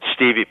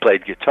Stevie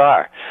played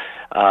guitar.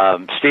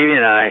 Stevie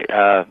and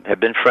I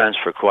have been friends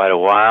for quite a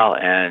while,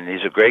 and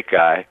he's a great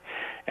guy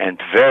and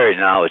very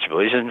knowledgeable.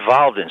 He's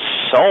involved in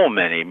so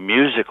many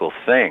musical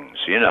things,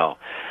 you know.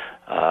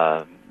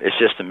 It's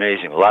just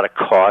amazing. A lot of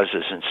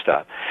causes and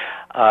stuff.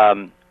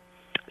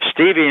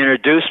 Stevie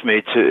introduced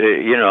me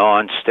to, you know,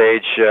 on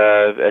stage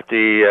at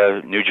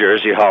the New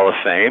Jersey Hall of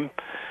Fame,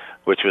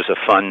 which was a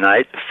fun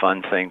night, a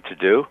fun thing to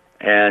do.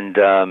 And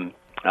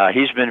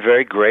he's been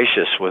very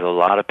gracious with a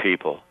lot of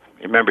people.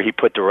 Remember, he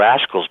put the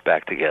Rascals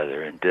back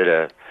together and did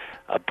wrote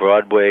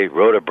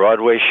a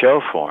Broadway show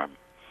for him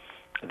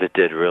that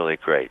did really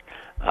great.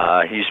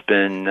 He's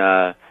been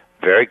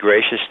very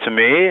gracious to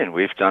me, and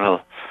we've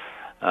done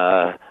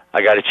I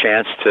got a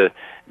chance to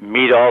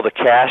meet all the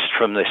cast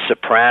from The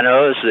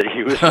Sopranos that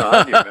he was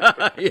on. You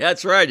remember? Yeah,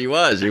 that's right. He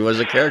was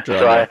a character.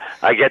 So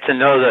I get to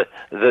know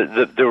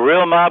the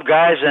real mob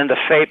guys and the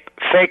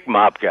fake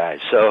mob guys.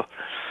 So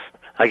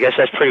I guess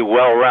that's pretty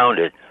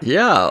well-rounded.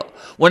 Yeah.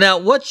 Well, now,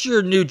 what's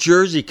your New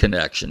Jersey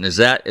connection? Is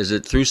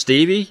it through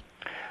Stevie?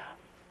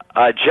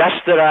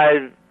 Just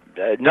that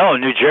no,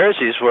 New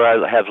Jersey is where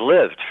I have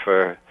lived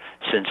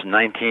since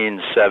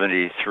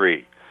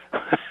 1973.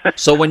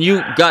 So when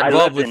you got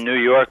involved in New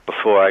York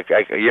before,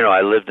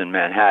 I lived in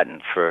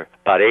Manhattan for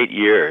about 8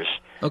 years.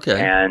 Okay.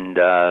 And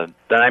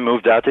then I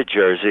moved out to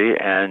Jersey,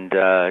 and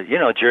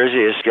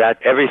Jersey has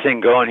got everything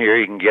going here.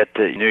 You can get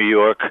to New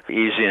York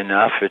easy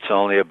enough. It's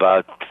only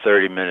about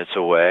 30 minutes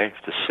away,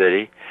 the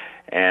city,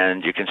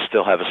 and you can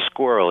still have a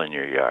squirrel in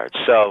your yard.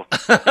 So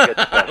you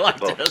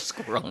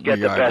get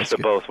the best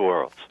of both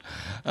worlds.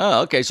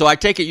 Oh, okay. So I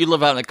take it you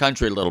live out in the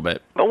country a little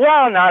bit.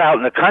 Well, not out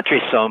in the country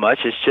so much.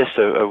 It's just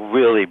a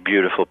really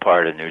beautiful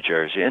part of New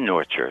Jersey, in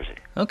North Jersey.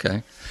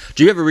 Okay.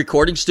 Do you have a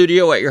recording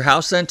studio at your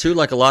house then, too,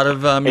 like a lot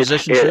of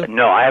musicians do?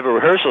 No, I have a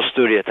rehearsal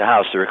studio at the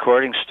house. The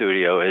recording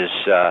studio is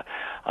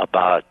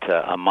about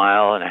a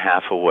mile and a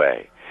half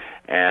away,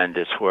 and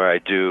it's where I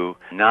do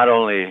not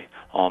only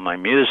all my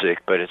music,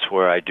 but it's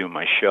where I do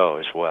my show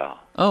as well.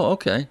 Oh,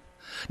 okay.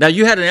 Now,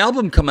 you had an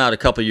album come out a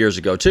couple of years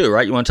ago, too,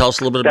 right? You want to tell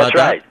us a little bit about that?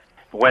 That's right.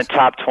 Went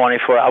top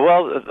 24.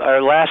 Well,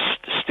 our last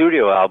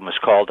studio album is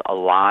called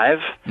Alive,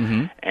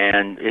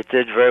 and it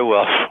did very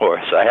well for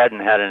us. I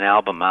hadn't had a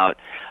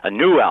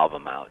new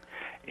album out,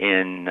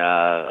 in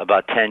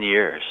about 10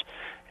 years.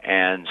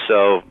 And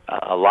so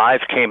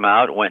Alive came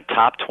out, went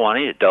top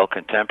 20, adult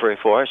contemporary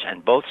for us,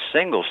 and both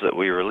singles that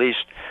we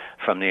released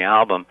from the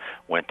album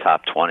went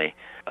top 20,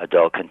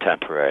 adult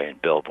contemporary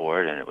and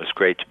Billboard, and it was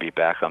great to be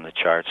back on the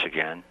charts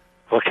again.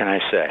 What can I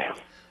say?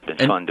 Been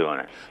fun doing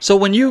it. So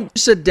when you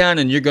sit down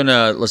and you're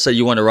gonna, let's say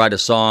you want to write a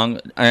song,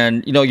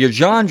 and your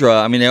genre,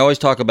 I mean, they always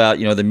talk about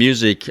the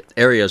music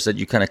areas that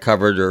you kind of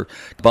covered, or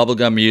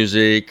bubblegum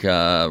music,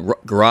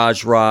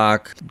 garage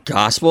rock,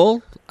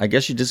 gospel. I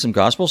guess you did some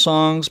gospel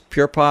songs,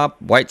 pure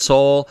pop, white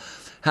soul.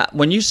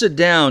 When you sit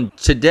down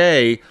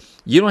today,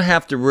 you don't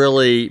have to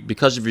really,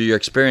 because of your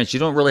experience, you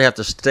don't really have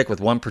to stick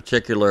with one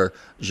particular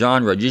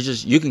genre.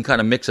 You can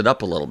kind of mix it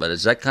up a little bit.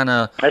 Is that kind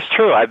of? That's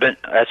true.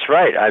 That's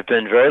right. I've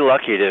been very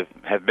lucky to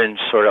have been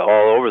sort of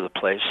all over the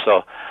place.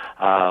 So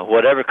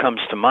whatever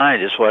comes to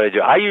mind is what I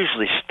do. I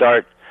usually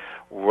start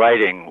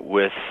writing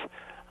with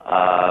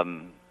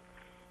the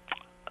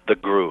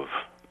groove.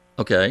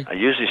 Okay. I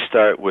usually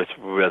start with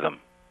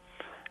rhythm,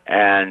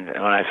 and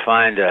when I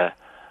find a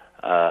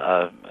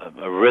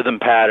rhythm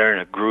pattern,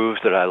 a groove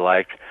that I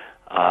like,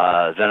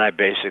 then I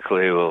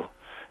basically will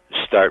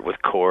start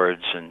with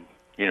chords and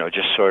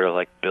just sort of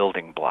like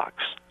building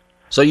blocks.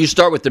 So you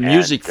start with the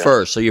music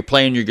first. So you're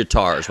playing your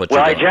guitars.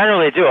 I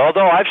generally do.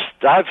 Although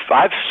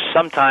I've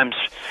sometimes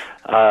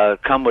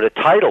come with a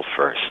title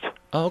first.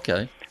 Oh,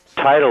 okay.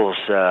 Titles,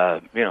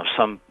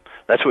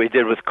 that's what we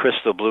did with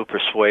Crystal Blue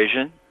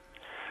Persuasion.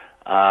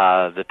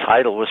 The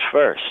title was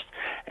first.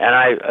 And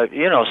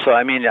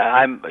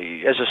I'm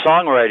as a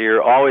songwriter,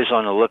 you're always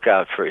on the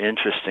lookout for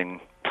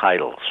interesting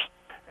titles,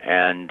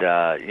 and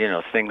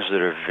things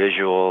that are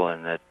visual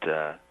and that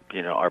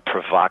are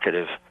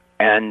provocative.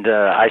 And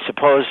I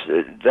suppose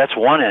that's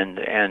one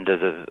end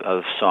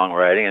of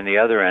songwriting, and the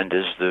other end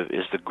is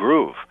the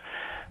groove.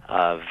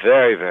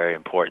 Very, very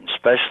important,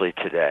 especially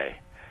today.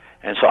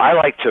 And so I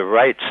like to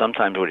write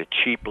sometimes with a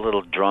cheap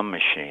little drum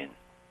machine.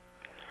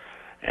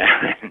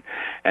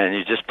 And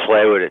you just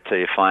play with it till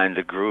you find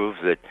the groove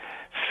that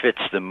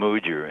fits the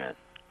mood you're in.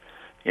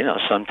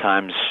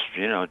 Sometimes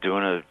doing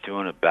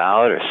a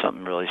ballad or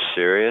something really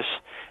serious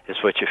is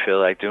what you feel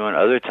like doing.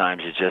 Other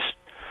times you just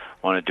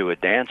want to do a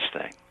dance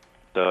thing.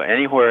 So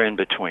anywhere in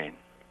between.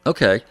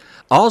 Okay.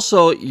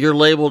 Also, you're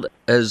labeled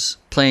as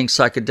playing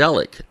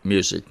psychedelic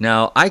music.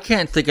 Now, I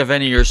can't think of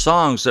any of your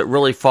songs that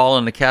really fall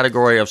in the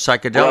category of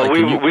psychedelic.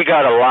 Well, we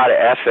got a lot of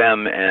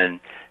FM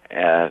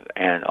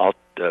and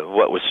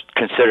what was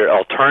considered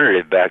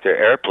alternative back there,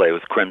 airplay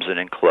with Crimson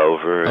and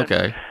Clover.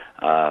 Okay. And,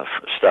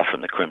 stuff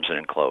from the Crimson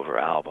and Clover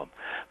album.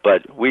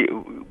 But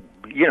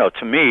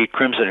to me,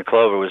 Crimson and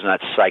Clover was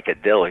not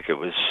psychedelic.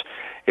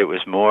 It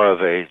was more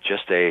of a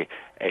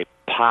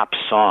pop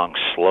song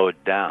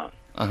slowed down.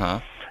 Uh-huh.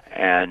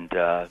 And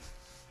a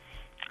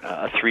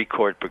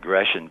 3-chord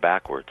progression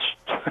backwards.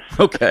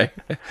 Okay.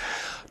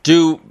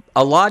 Do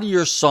a lot of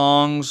your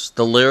songs,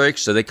 the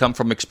lyrics, do they come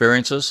from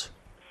experiences?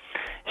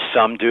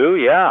 Some do,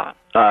 yeah.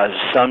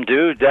 Some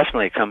do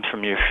definitely come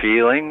from your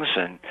feelings,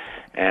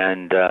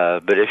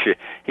 but if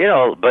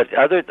but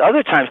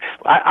other times,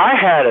 I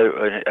had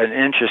an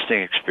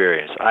interesting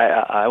experience.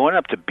 I went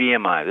up to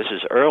BMI. This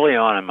is early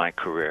on in my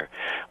career.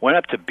 Went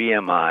up to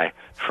BMI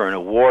for an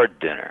award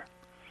dinner,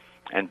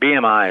 and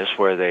BMI is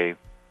where they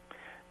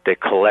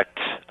collect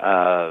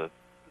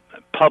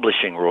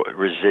publishing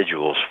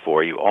residuals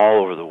for you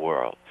all over the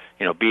world.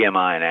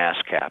 BMI and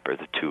ASCAP are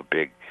the two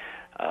big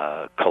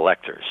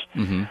collectors.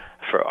 Mm-hmm.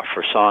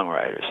 For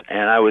songwriters.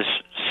 And I was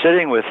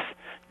sitting with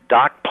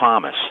Doc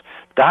Pomus.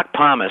 Doc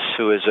Pomus,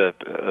 who is a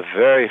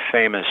very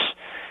famous,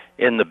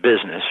 in the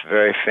business,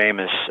 very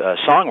famous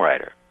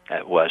songwriter,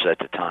 was at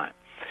the time.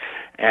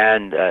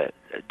 And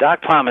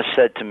Doc Pomus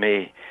said to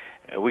me,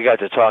 we got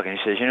to talking, he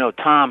says,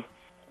 Tom,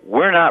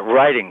 we're not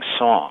writing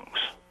songs.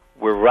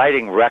 We're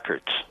writing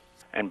records.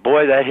 And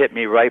boy, that hit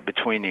me right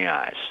between the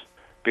eyes,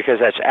 because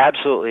that's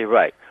absolutely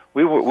right.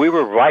 We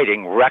were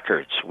writing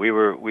records. We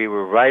were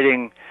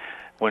writing.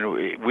 When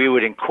we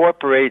would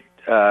incorporate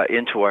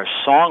into our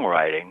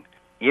songwriting,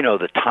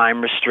 the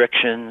time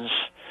restrictions,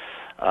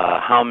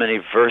 how many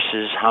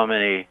verses, how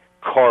many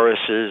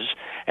choruses,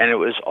 and it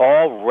was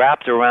all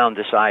wrapped around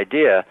this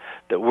idea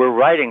that we're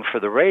writing for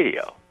the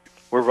radio.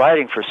 We're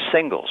writing for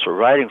singles. We're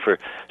writing for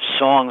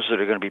songs that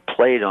are going to be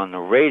played on the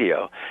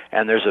radio.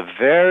 And there's a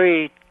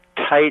very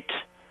tight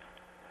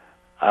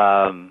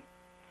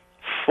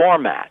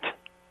format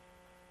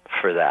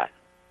for that.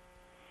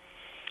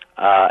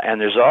 And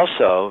there's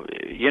also,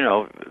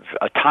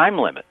 a time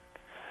limit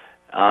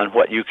on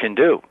what you can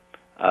do.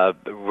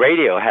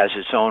 Radio has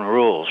its own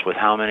rules with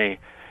how many,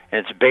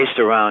 and it's based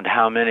around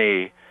how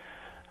many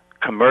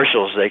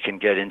commercials they can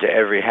get into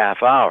every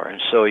half hour.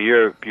 And so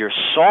your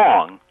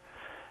song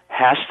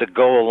has to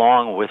go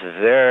along with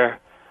their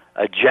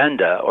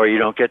agenda or you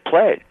don't get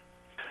played.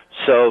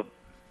 So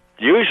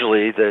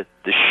usually the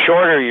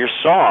shorter your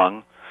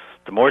song,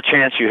 the more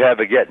chance you have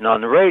of getting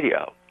on the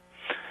radio.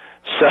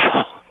 So,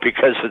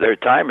 because of their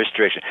time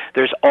restriction,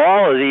 there's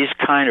all of these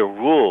kind of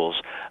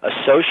rules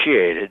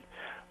associated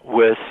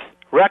with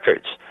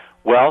records.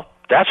 Well,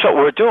 that's what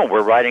we're doing.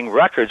 We're writing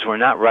records. We're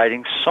not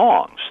writing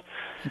songs.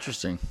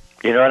 Interesting.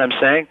 You know what I'm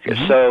saying?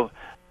 Mm-hmm. So,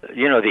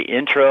 the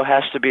intro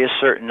has to be a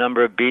certain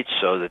number of beats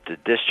so that the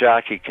disc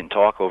jockey can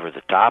talk over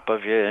the top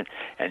of you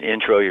and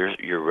intro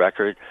your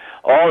record.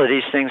 All of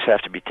these things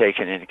have to be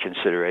taken into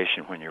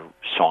consideration when you're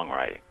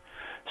songwriting.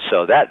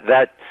 So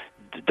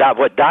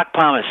what Doc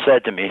Pomus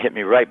said to me hit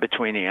me right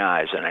between the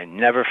eyes, and I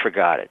never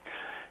forgot it.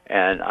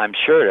 And I'm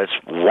sure that's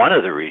one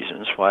of the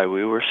reasons why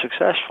we were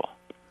successful.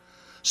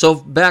 So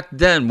back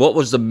then, what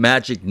was the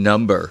magic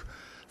number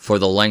for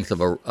the length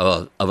of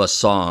a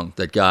song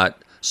that got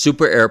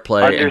super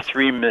airplay? Under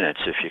 3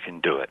 minutes, if you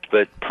can do it,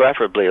 but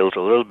preferably a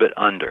little bit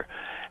under.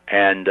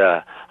 And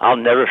I'll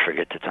never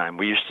forget the time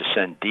we used to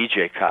send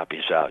DJ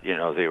copies out. You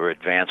know, they were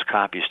advanced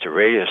copies to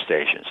radio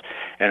stations.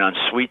 And on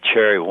Sweet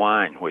Cherry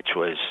Wine, which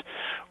was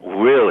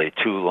really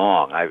too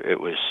long, it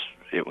was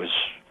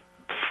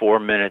 4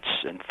 minutes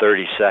and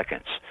 30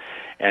 seconds.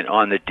 And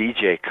on the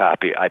DJ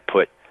copy, I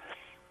put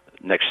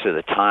next to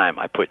the time,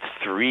 I put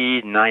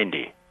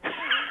 3:90.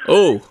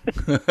 Oh,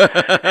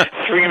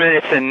 3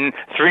 minutes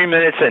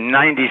and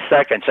 90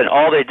 seconds, and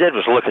all they did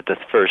was look at the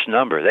first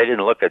number. They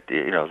didn't look at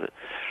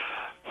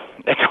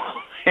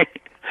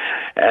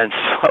and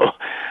so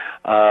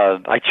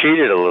I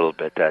cheated a little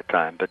bit that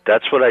time, but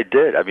that's what I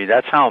did. I mean,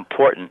 that's how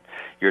important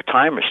your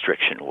time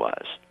restriction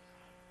was.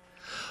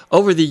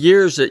 Over the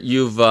years that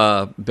you've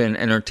been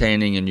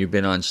entertaining and you've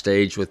been on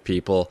stage with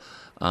people,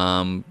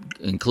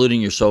 including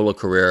your solo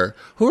career,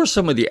 who are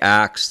some of the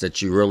acts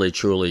that you really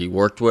truly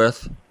worked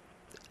with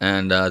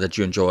and that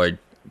you enjoyed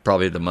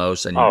probably the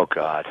most? And oh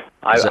God,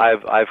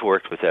 I've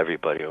worked with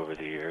everybody over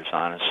the years,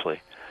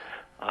 honestly.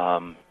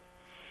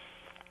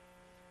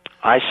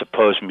 I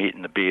suppose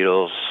meeting the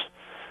Beatles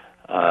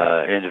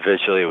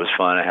individually was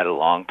fun. I had a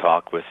long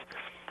talk with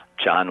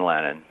John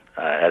Lennon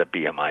at a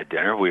BMI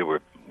dinner. We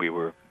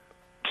were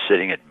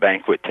sitting at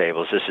banquet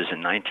tables. This is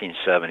in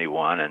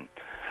 1971, and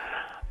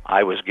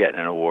I was getting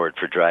an award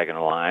for Dragging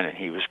the Line, and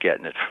he was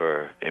getting it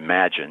for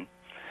Imagine,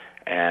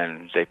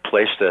 and they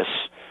placed us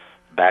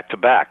back to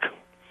back.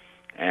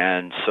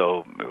 And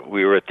so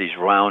we were at these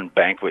round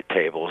banquet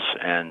tables,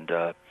 and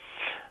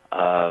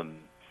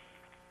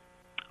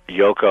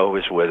Yoko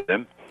was with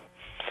him,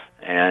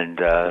 and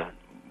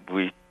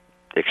we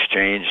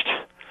exchanged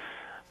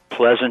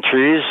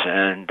pleasantries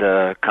and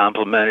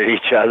complimented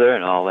each other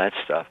and all that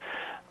stuff.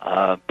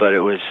 But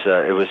it was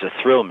a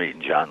thrill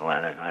meeting John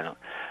Lennon.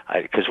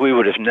 Because we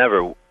would have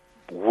never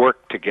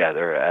worked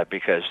together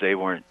because they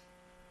weren't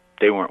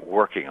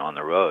working on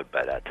the road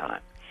by that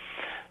time.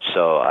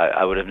 So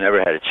I would have never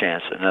had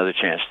another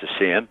chance to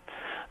see him.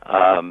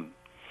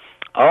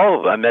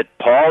 I met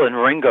Paul and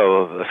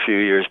Ringo a few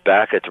years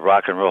back at the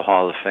Rock and Roll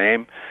Hall of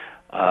Fame.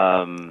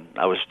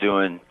 I was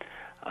doing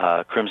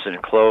Crimson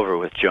and Clover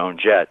with Joan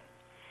Jett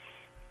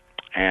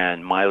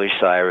and Miley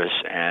Cyrus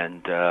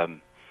and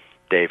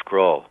Dave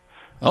Grohl.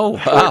 Oh, wow.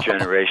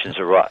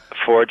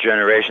 Four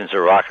generations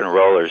of rock and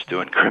rollers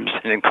doing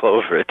Crimson and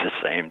Clover at the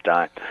same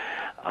time.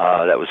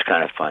 That was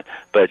kind of fun.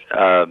 But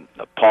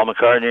Paul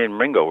McCartney and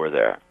Ringo were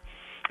there,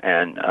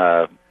 and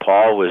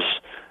Paul was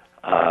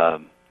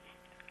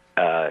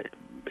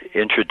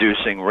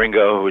introducing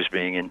Ringo, who was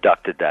being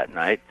inducted that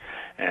night,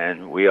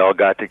 and we all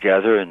got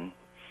together and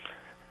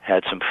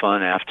had some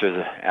fun after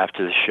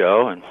the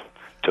show and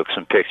took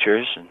some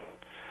pictures and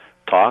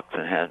talked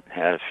and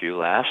had a few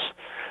laughs.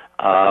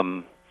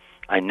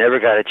 I never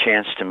got a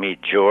chance to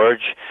meet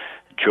George.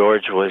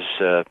 George was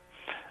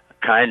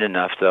kind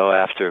enough, though,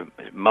 after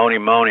Moni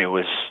Moni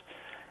was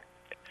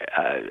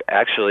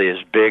actually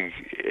as big,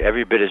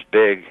 every bit as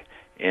big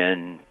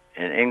in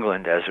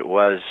England as it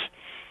was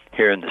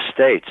here in the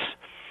States.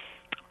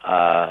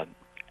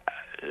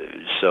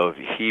 So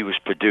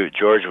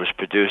George was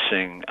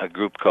producing a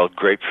group called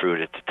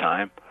Grapefruit at the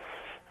time,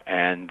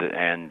 and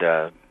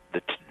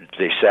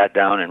they sat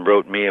down and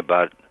wrote me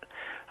about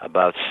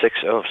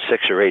 6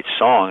 or 8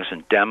 songs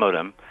and demoed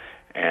them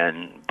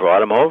and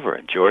brought them over.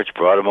 And George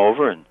brought them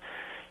over and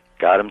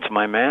got them to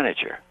my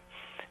manager.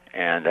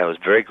 And I was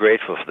very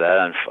grateful for that.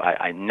 And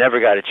I never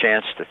got a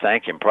chance to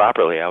thank him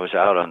properly. I was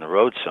out on the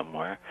road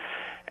somewhere.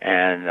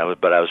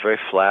 But I was very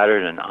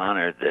flattered and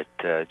honored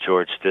that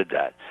George did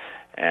that.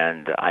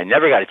 And I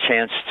never got a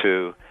chance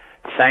to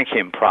thank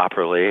him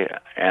properly,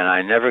 and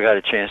I never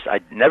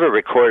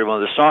recorded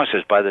one of the songs,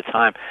 because by the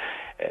time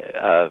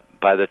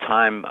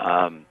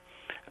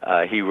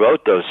he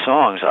wrote those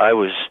songs,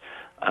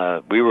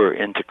 we were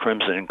into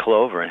Crimson and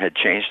Clover and had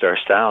changed our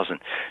styles,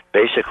 and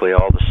basically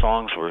all the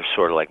songs were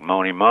sort of like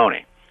Moni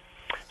Moni.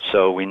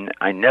 So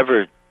I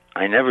never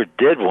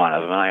did one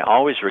of them, and I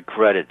always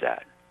regretted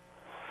that.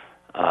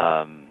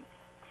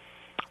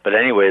 But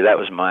anyway, that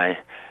was my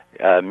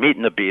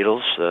meeting the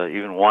Beatles.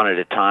 Even one at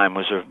a time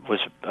was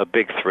a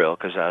big thrill,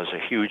 because I was a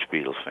huge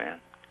Beatles fan.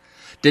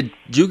 Did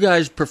you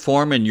guys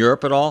perform in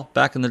Europe at all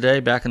back in the day,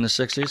 back in the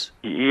 60s?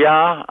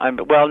 Yeah,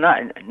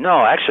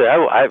 actually,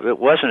 it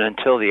wasn't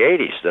until the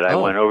 80s that I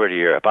went over to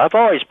Europe. I've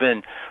always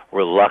been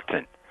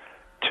reluctant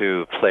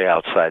to play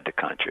outside the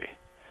country.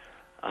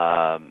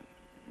 I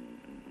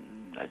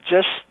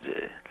just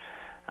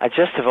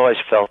have always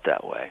felt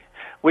that way.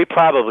 We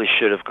probably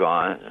should have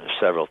gone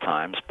several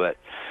times, but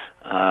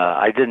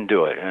I didn't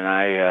do it, and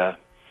I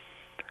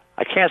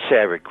can't say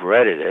I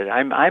regretted it.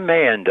 I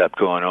may end up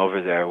going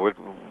over there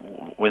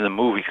when the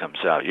movie comes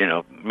out. You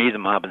know, Me, the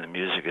Mob, and the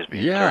Music is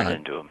being turned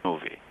into a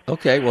movie.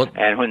 Okay, well,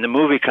 and when the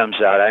movie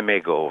comes out, I may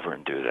go over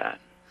and do that.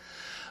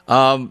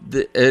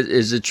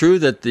 Is it true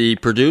that the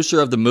producer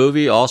of the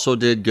movie also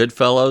did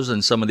Goodfellas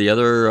and some of the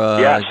other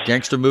yes.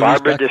 gangster movies?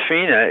 Barbara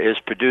DeFina is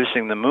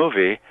producing the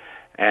movie,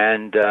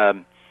 and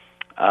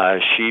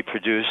she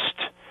produced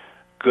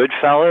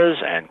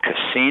Goodfellas and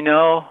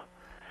Casino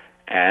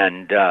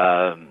and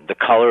The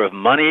Color of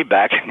Money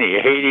back in the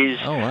 80s.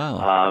 Oh,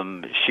 wow.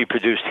 She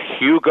produced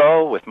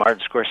Hugo with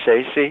Martin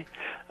Scorsese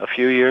a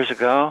few years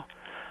ago.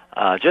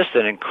 Just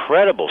an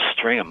incredible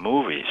string of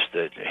movies,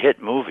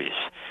 hit movies.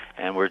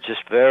 And we're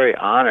just very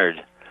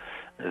honored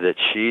that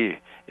she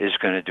is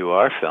going to do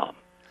our film.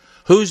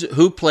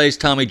 Who plays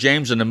Tommy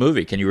James in the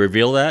movie? Can you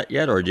reveal that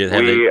yet, or do you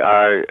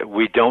have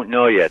we don't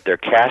know yet. They're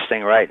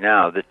casting right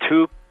now. The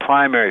two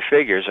primary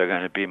figures are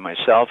going to be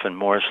myself and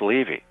Morris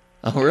Levy.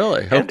 Oh,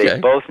 really? Okay. And they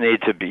both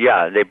need to be.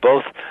 Yeah, they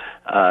both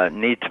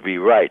need to be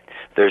right.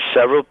 There's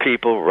several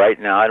people right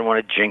now. I don't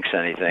want to jinx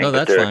anything. No,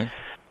 that's fine.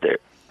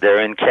 They're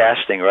in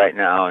casting right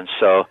now, and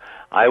so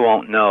I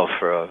won't know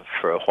for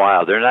a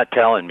while. They're not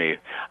telling me.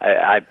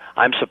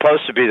 I'm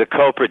supposed to be the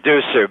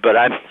co-producer, but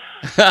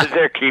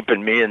they're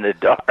keeping me in the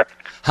dark.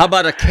 How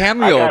about a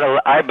cameo?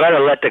 I'd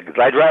rather let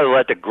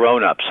the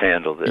grown-ups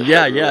handle this.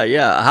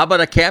 Yeah. How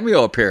about a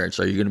cameo appearance?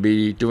 Are you going to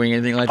be doing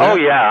anything like that? Oh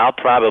yeah, I'll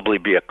probably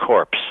be a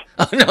corpse.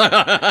 No.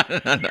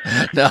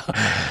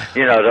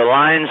 You know, the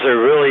lines are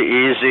really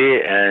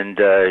easy, and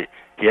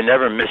you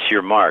never miss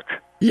your mark.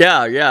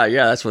 Yeah.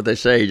 That's what they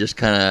say. You just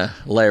kind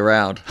of lay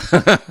around,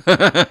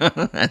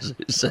 as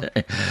you say.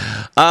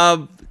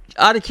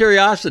 Out of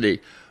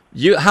curiosity,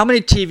 how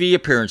many TV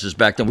appearances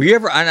back then? Were you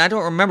ever? I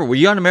don't remember. Were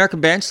you on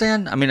American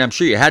Bandstand? I mean, I'm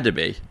sure you had to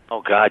be.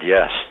 Oh God,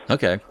 yes.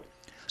 Okay.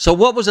 So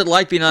what was it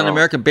like being on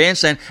American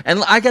Bandstand?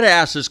 And I got to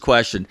ask this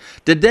question: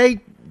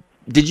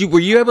 were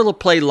you able to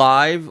play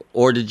live,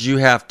 or did you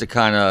have to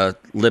kind of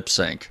lip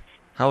sync?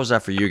 How was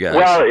that for you guys?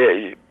 Well,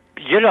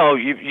 you know,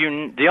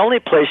 the only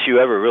place you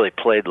ever really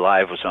played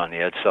live was on the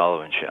Ed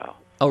Sullivan Show.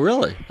 Oh,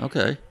 really?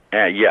 Okay.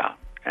 Yeah.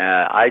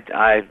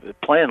 I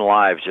playing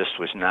live just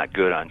was not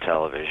good on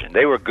television.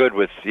 They were good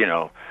with, you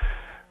know,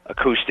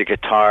 acoustic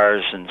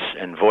guitars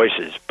and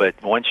voices, but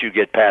once you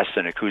get past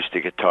an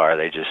acoustic guitar,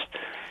 they just,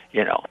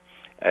 you know,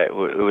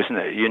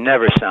 you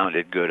never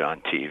sounded good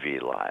on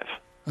TV live.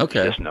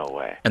 Okay. There's no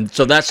way. And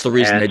so that's the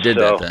reason they did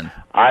that then.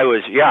 I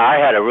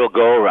had a real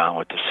go-around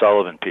with the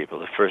Sullivan people.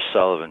 The first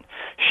Sullivan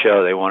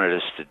show, they wanted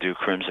us to do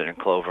Crimson and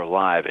Clover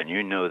live, and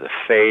you know the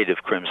fate of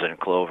Crimson and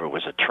Clover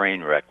was a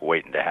train wreck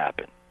waiting to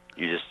happen.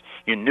 You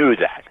knew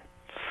that.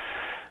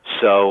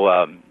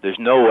 So there's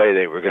no way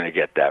they were going to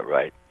get that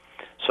right.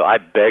 So I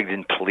begged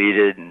and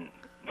pleaded, and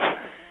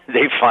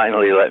they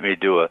finally let me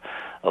do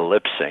a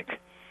lip sync.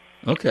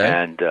 Okay.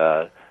 And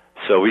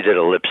so we did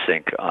a lip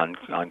sync on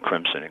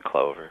Crimson and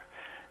Clover.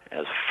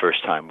 As the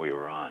first time we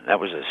were on. That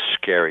was a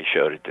scary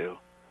show to do.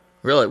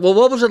 Really? Well,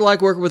 what was it like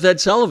working with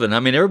Ed Sullivan? I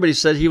mean, everybody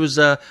said he was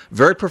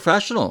very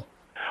professional.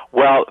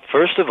 Well,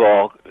 first of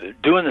all,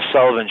 doing the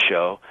Sullivan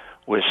Show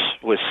was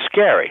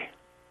scary.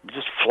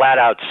 Just flat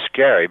out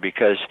scary,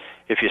 because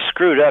if you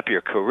screwed up,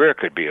 your career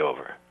could be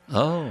over.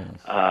 Oh.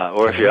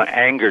 Or if you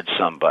angered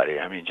somebody.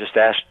 I mean, just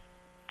ask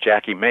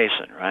Jackie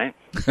Mason, right?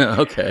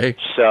 Okay.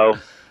 So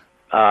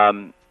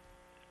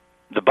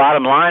the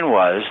bottom line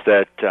was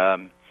that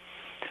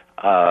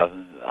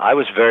I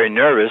was very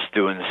nervous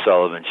doing the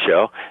Sullivan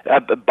Show.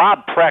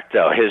 Bob Precht,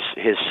 though,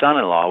 his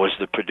son-in-law, was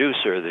the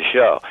producer of the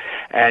show,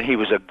 and he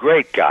was a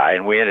great guy,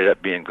 and we ended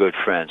up being good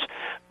friends.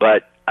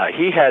 But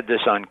he had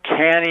this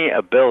uncanny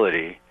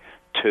ability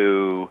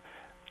to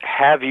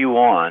have you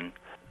on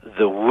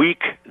the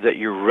week that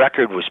your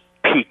record was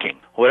peaking,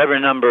 whatever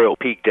number it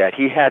peaked at.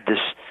 He had this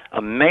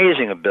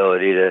amazing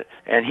ability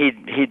and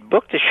he'd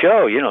book the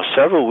show, you know,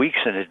 several weeks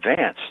in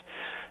advance.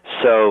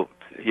 So,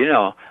 you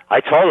know, I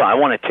told him I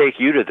want to take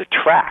you to the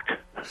track.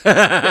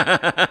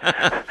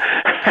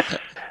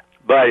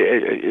 But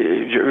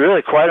it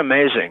really quite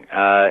amazing.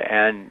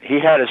 And he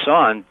had us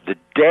on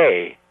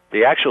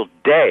the actual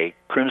day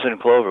Crimson and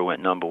Clover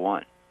went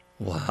 #1.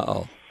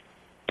 Wow.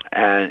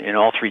 And in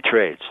all 3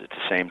 trades at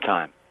the same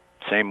time,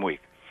 same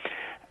week.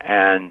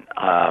 And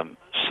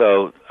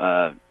so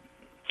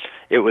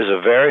it was a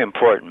very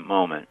important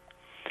moment.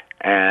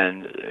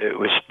 And it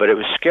was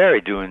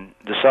scary doing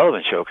the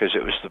Sullivan Show, because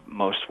it was the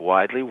most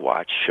widely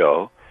watched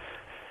show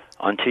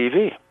on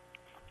TV,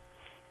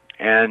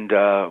 and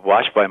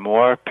watched by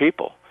more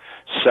people.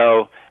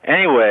 So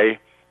anyway,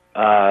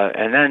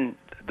 and then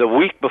the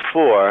week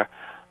before,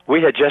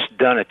 we had just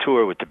done a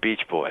tour with the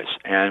Beach Boys,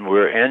 and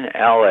we're in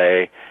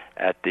L.A.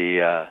 at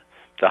the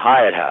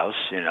Hyatt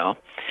House, you know,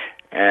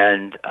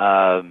 and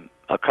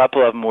a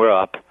couple of them were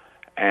up.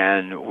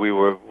 And we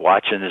were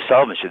watching the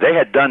Sullivan Show. They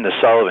had done the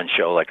Sullivan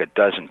Show like a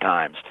dozen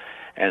times.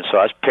 And so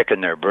I was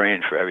picking their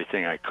brain for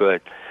everything I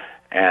could.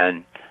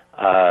 And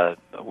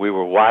we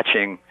were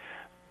watching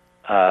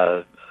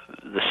the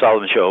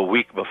Sullivan Show a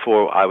week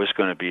before I was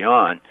going to be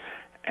on.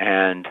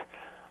 And,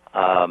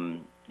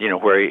 you know,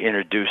 where he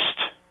introduced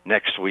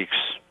next week's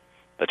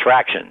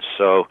attractions.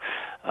 So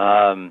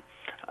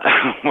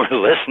we're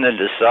listening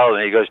to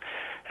Sullivan. He goes,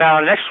 Now,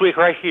 next week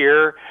right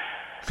here,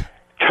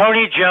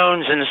 Tony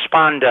Jones and the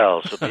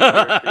Spondels will be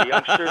here, the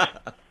youngsters.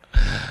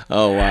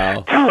 Oh,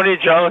 wow. Tony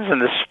Jones and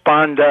the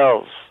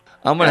Spondels.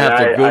 I'm going to have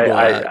to Google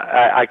that.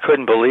 I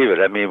couldn't believe it.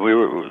 I mean,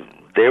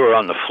 they were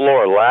on the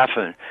floor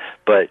laughing,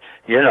 but,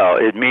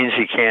 it means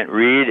he can't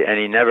read and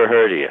he never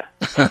heard of you.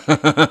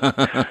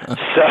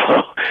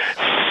 So,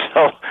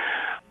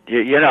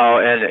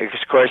 and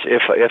of course,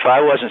 if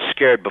I wasn't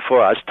scared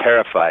before, I was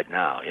terrified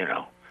now,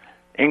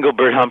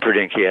 Engelbert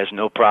Humperdinck he has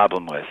no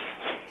problem with.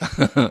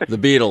 The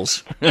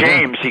Beatles.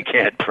 James he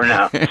can't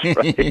pronounce,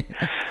 right?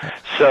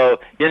 So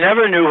you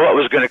never knew what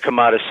was going to come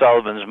out of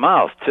Sullivan's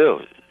mouth,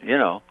 too,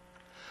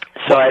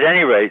 So at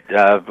any rate,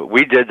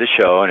 we did the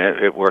show, and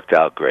it worked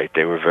out great.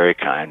 They were very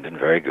kind and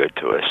very good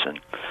to us, and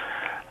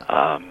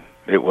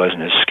it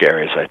wasn't as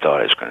scary as I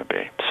thought it was going to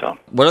be. So,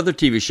 what other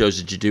TV shows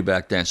did you do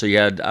back then? So you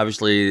had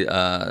obviously,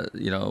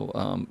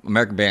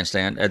 American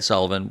Bandstand, Ed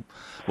Sullivan.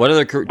 What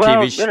other TV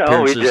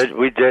appearances?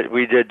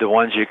 we did the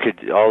ones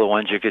all the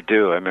ones you could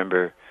do. I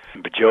remember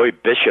Joey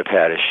Bishop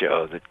had a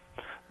show that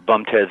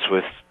bumped heads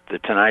with the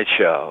Tonight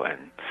Show, and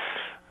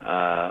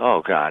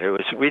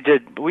we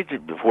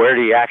did Where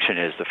the Action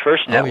Is. The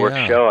first network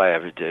show I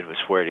ever did was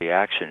Where the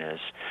Action Is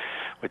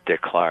with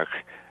Dick Clark,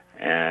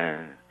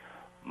 and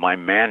my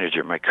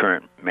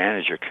current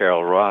manager,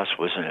 Carol Ross,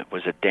 was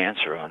a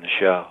dancer on the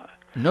show.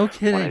 No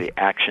kidding. One of the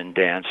action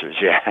dancers,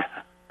 yeah.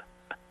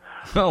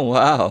 Oh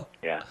wow.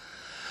 Yeah.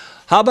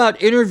 How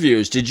about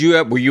interviews?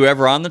 Were you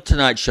ever on the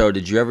Tonight Show?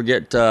 Did you ever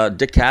get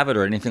Dick Cavett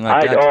or anything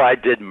like that? I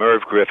did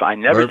Merv Griffin. I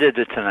never did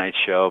the Tonight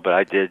Show, but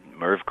I did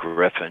Merv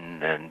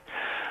Griffin and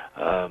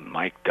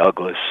Mike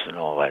Douglas and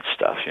all that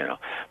stuff.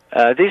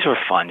 These were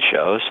fun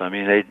shows. I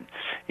mean,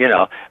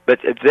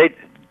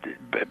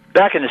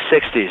 back in the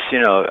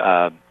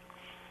 '60s,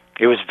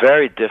 it was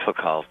very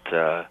difficult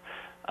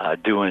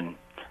doing,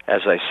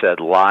 as I said,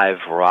 live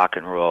rock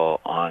and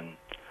roll on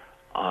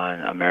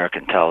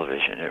American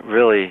television. It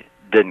really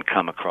didn't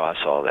come across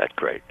all that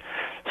great.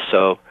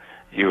 So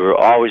you were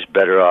always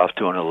better off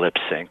doing a lip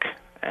sync,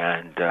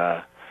 and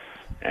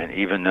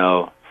even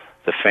though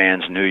the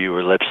fans knew you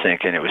were lip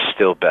syncing, it was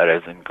still better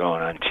than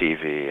going on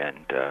TV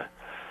and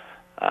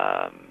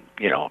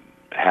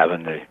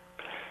having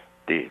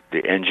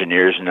the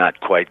engineers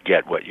not quite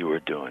get what you were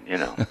doing.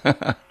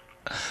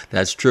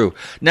 That's true.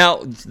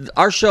 Now,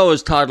 our show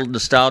is titled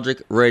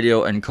Nostalgic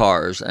Radio and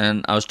Cars,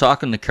 and I was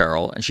talking to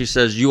Carol, and she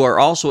says you are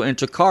also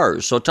into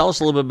cars. So tell us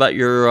a little bit about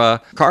your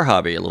car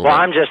hobby a little bit. Well,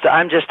 I'm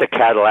just a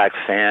Cadillac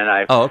fan.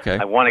 Okay.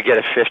 I want to get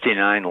a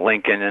 '59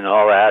 Lincoln and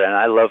all that, and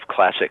I love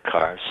classic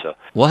cars. So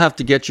we'll have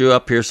to get you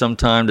up here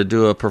sometime to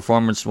do a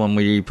performance when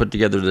we put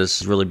together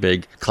this really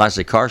big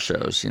classic car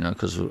shows,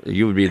 because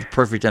you would be the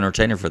perfect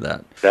entertainer for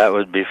that. That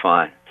would be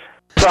fine.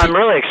 So I'm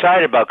really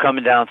excited about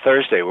coming down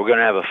Thursday. We're going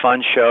to have a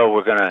fun show.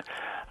 We're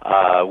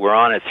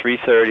on at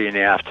 3:30 in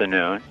the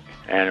afternoon,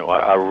 and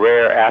a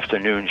rare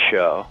afternoon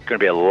show. There's going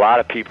to be a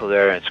lot of people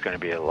there, and it's going to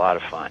be a lot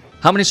of fun.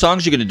 How many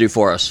songs are you going to do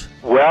for us?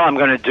 Well, I'm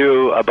going to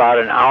do about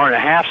an hour and a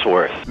half's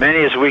worth.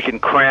 Many as we can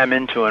cram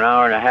into an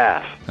hour and a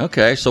half.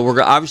 Okay, so we're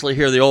going to obviously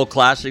hear the old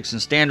classics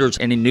and standards.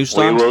 Any new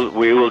songs?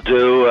 We will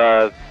do.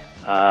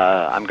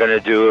 I'm going to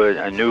do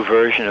a new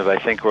version of I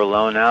Think We're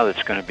Alone Now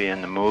that's going to be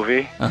in the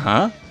movie.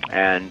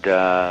 And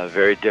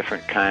very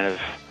different kind of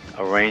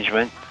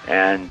arrangement.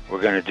 And we're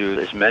going to do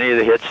as many of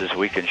the hits as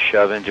we can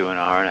shove into an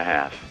hour and a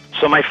half.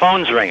 So my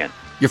phone's ringing.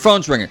 Your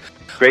phone's ringing.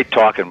 Great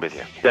talking with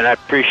you. And I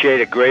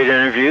appreciate a great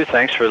interview.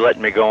 Thanks for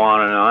letting me go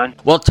on and on.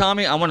 Well,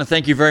 Tommy, I want to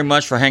thank you very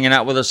much for hanging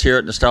out with us here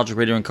at Nostalgic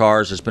Radio and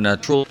Cars. It's been a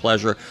true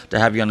pleasure to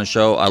have you on the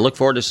show. I look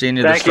forward to seeing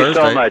you this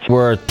Thursday. Thank you so much.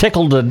 We're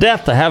tickled to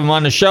death to have him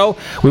on the show.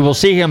 We will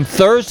see him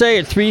Thursday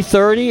at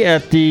 3:30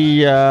 at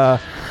the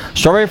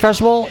Strawberry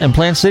Festival in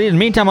Plant City. In the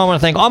meantime, I want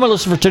to thank all my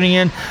listeners for tuning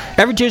in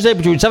every Tuesday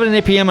between 7 and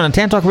 8 p.m. on the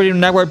Tan Talk Radio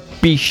Network.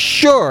 Be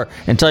sure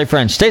and tell your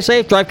friends. Stay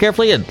safe, drive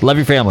carefully, and love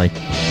your family.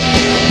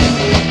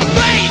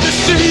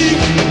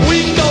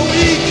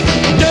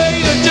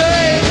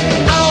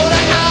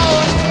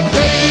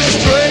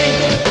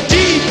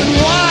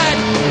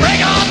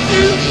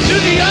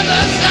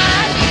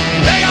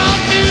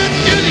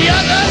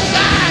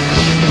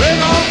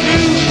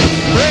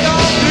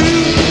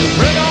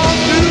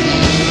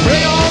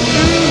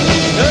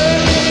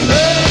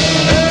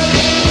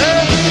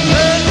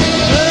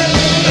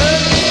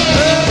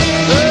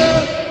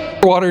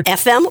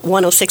 FM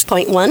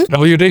 106.1.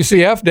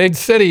 WDCF, Dade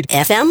City.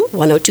 FM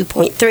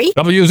 102.3.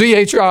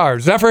 WZHR,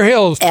 Zephyr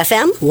Hills.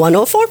 FM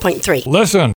 104.3. Listen.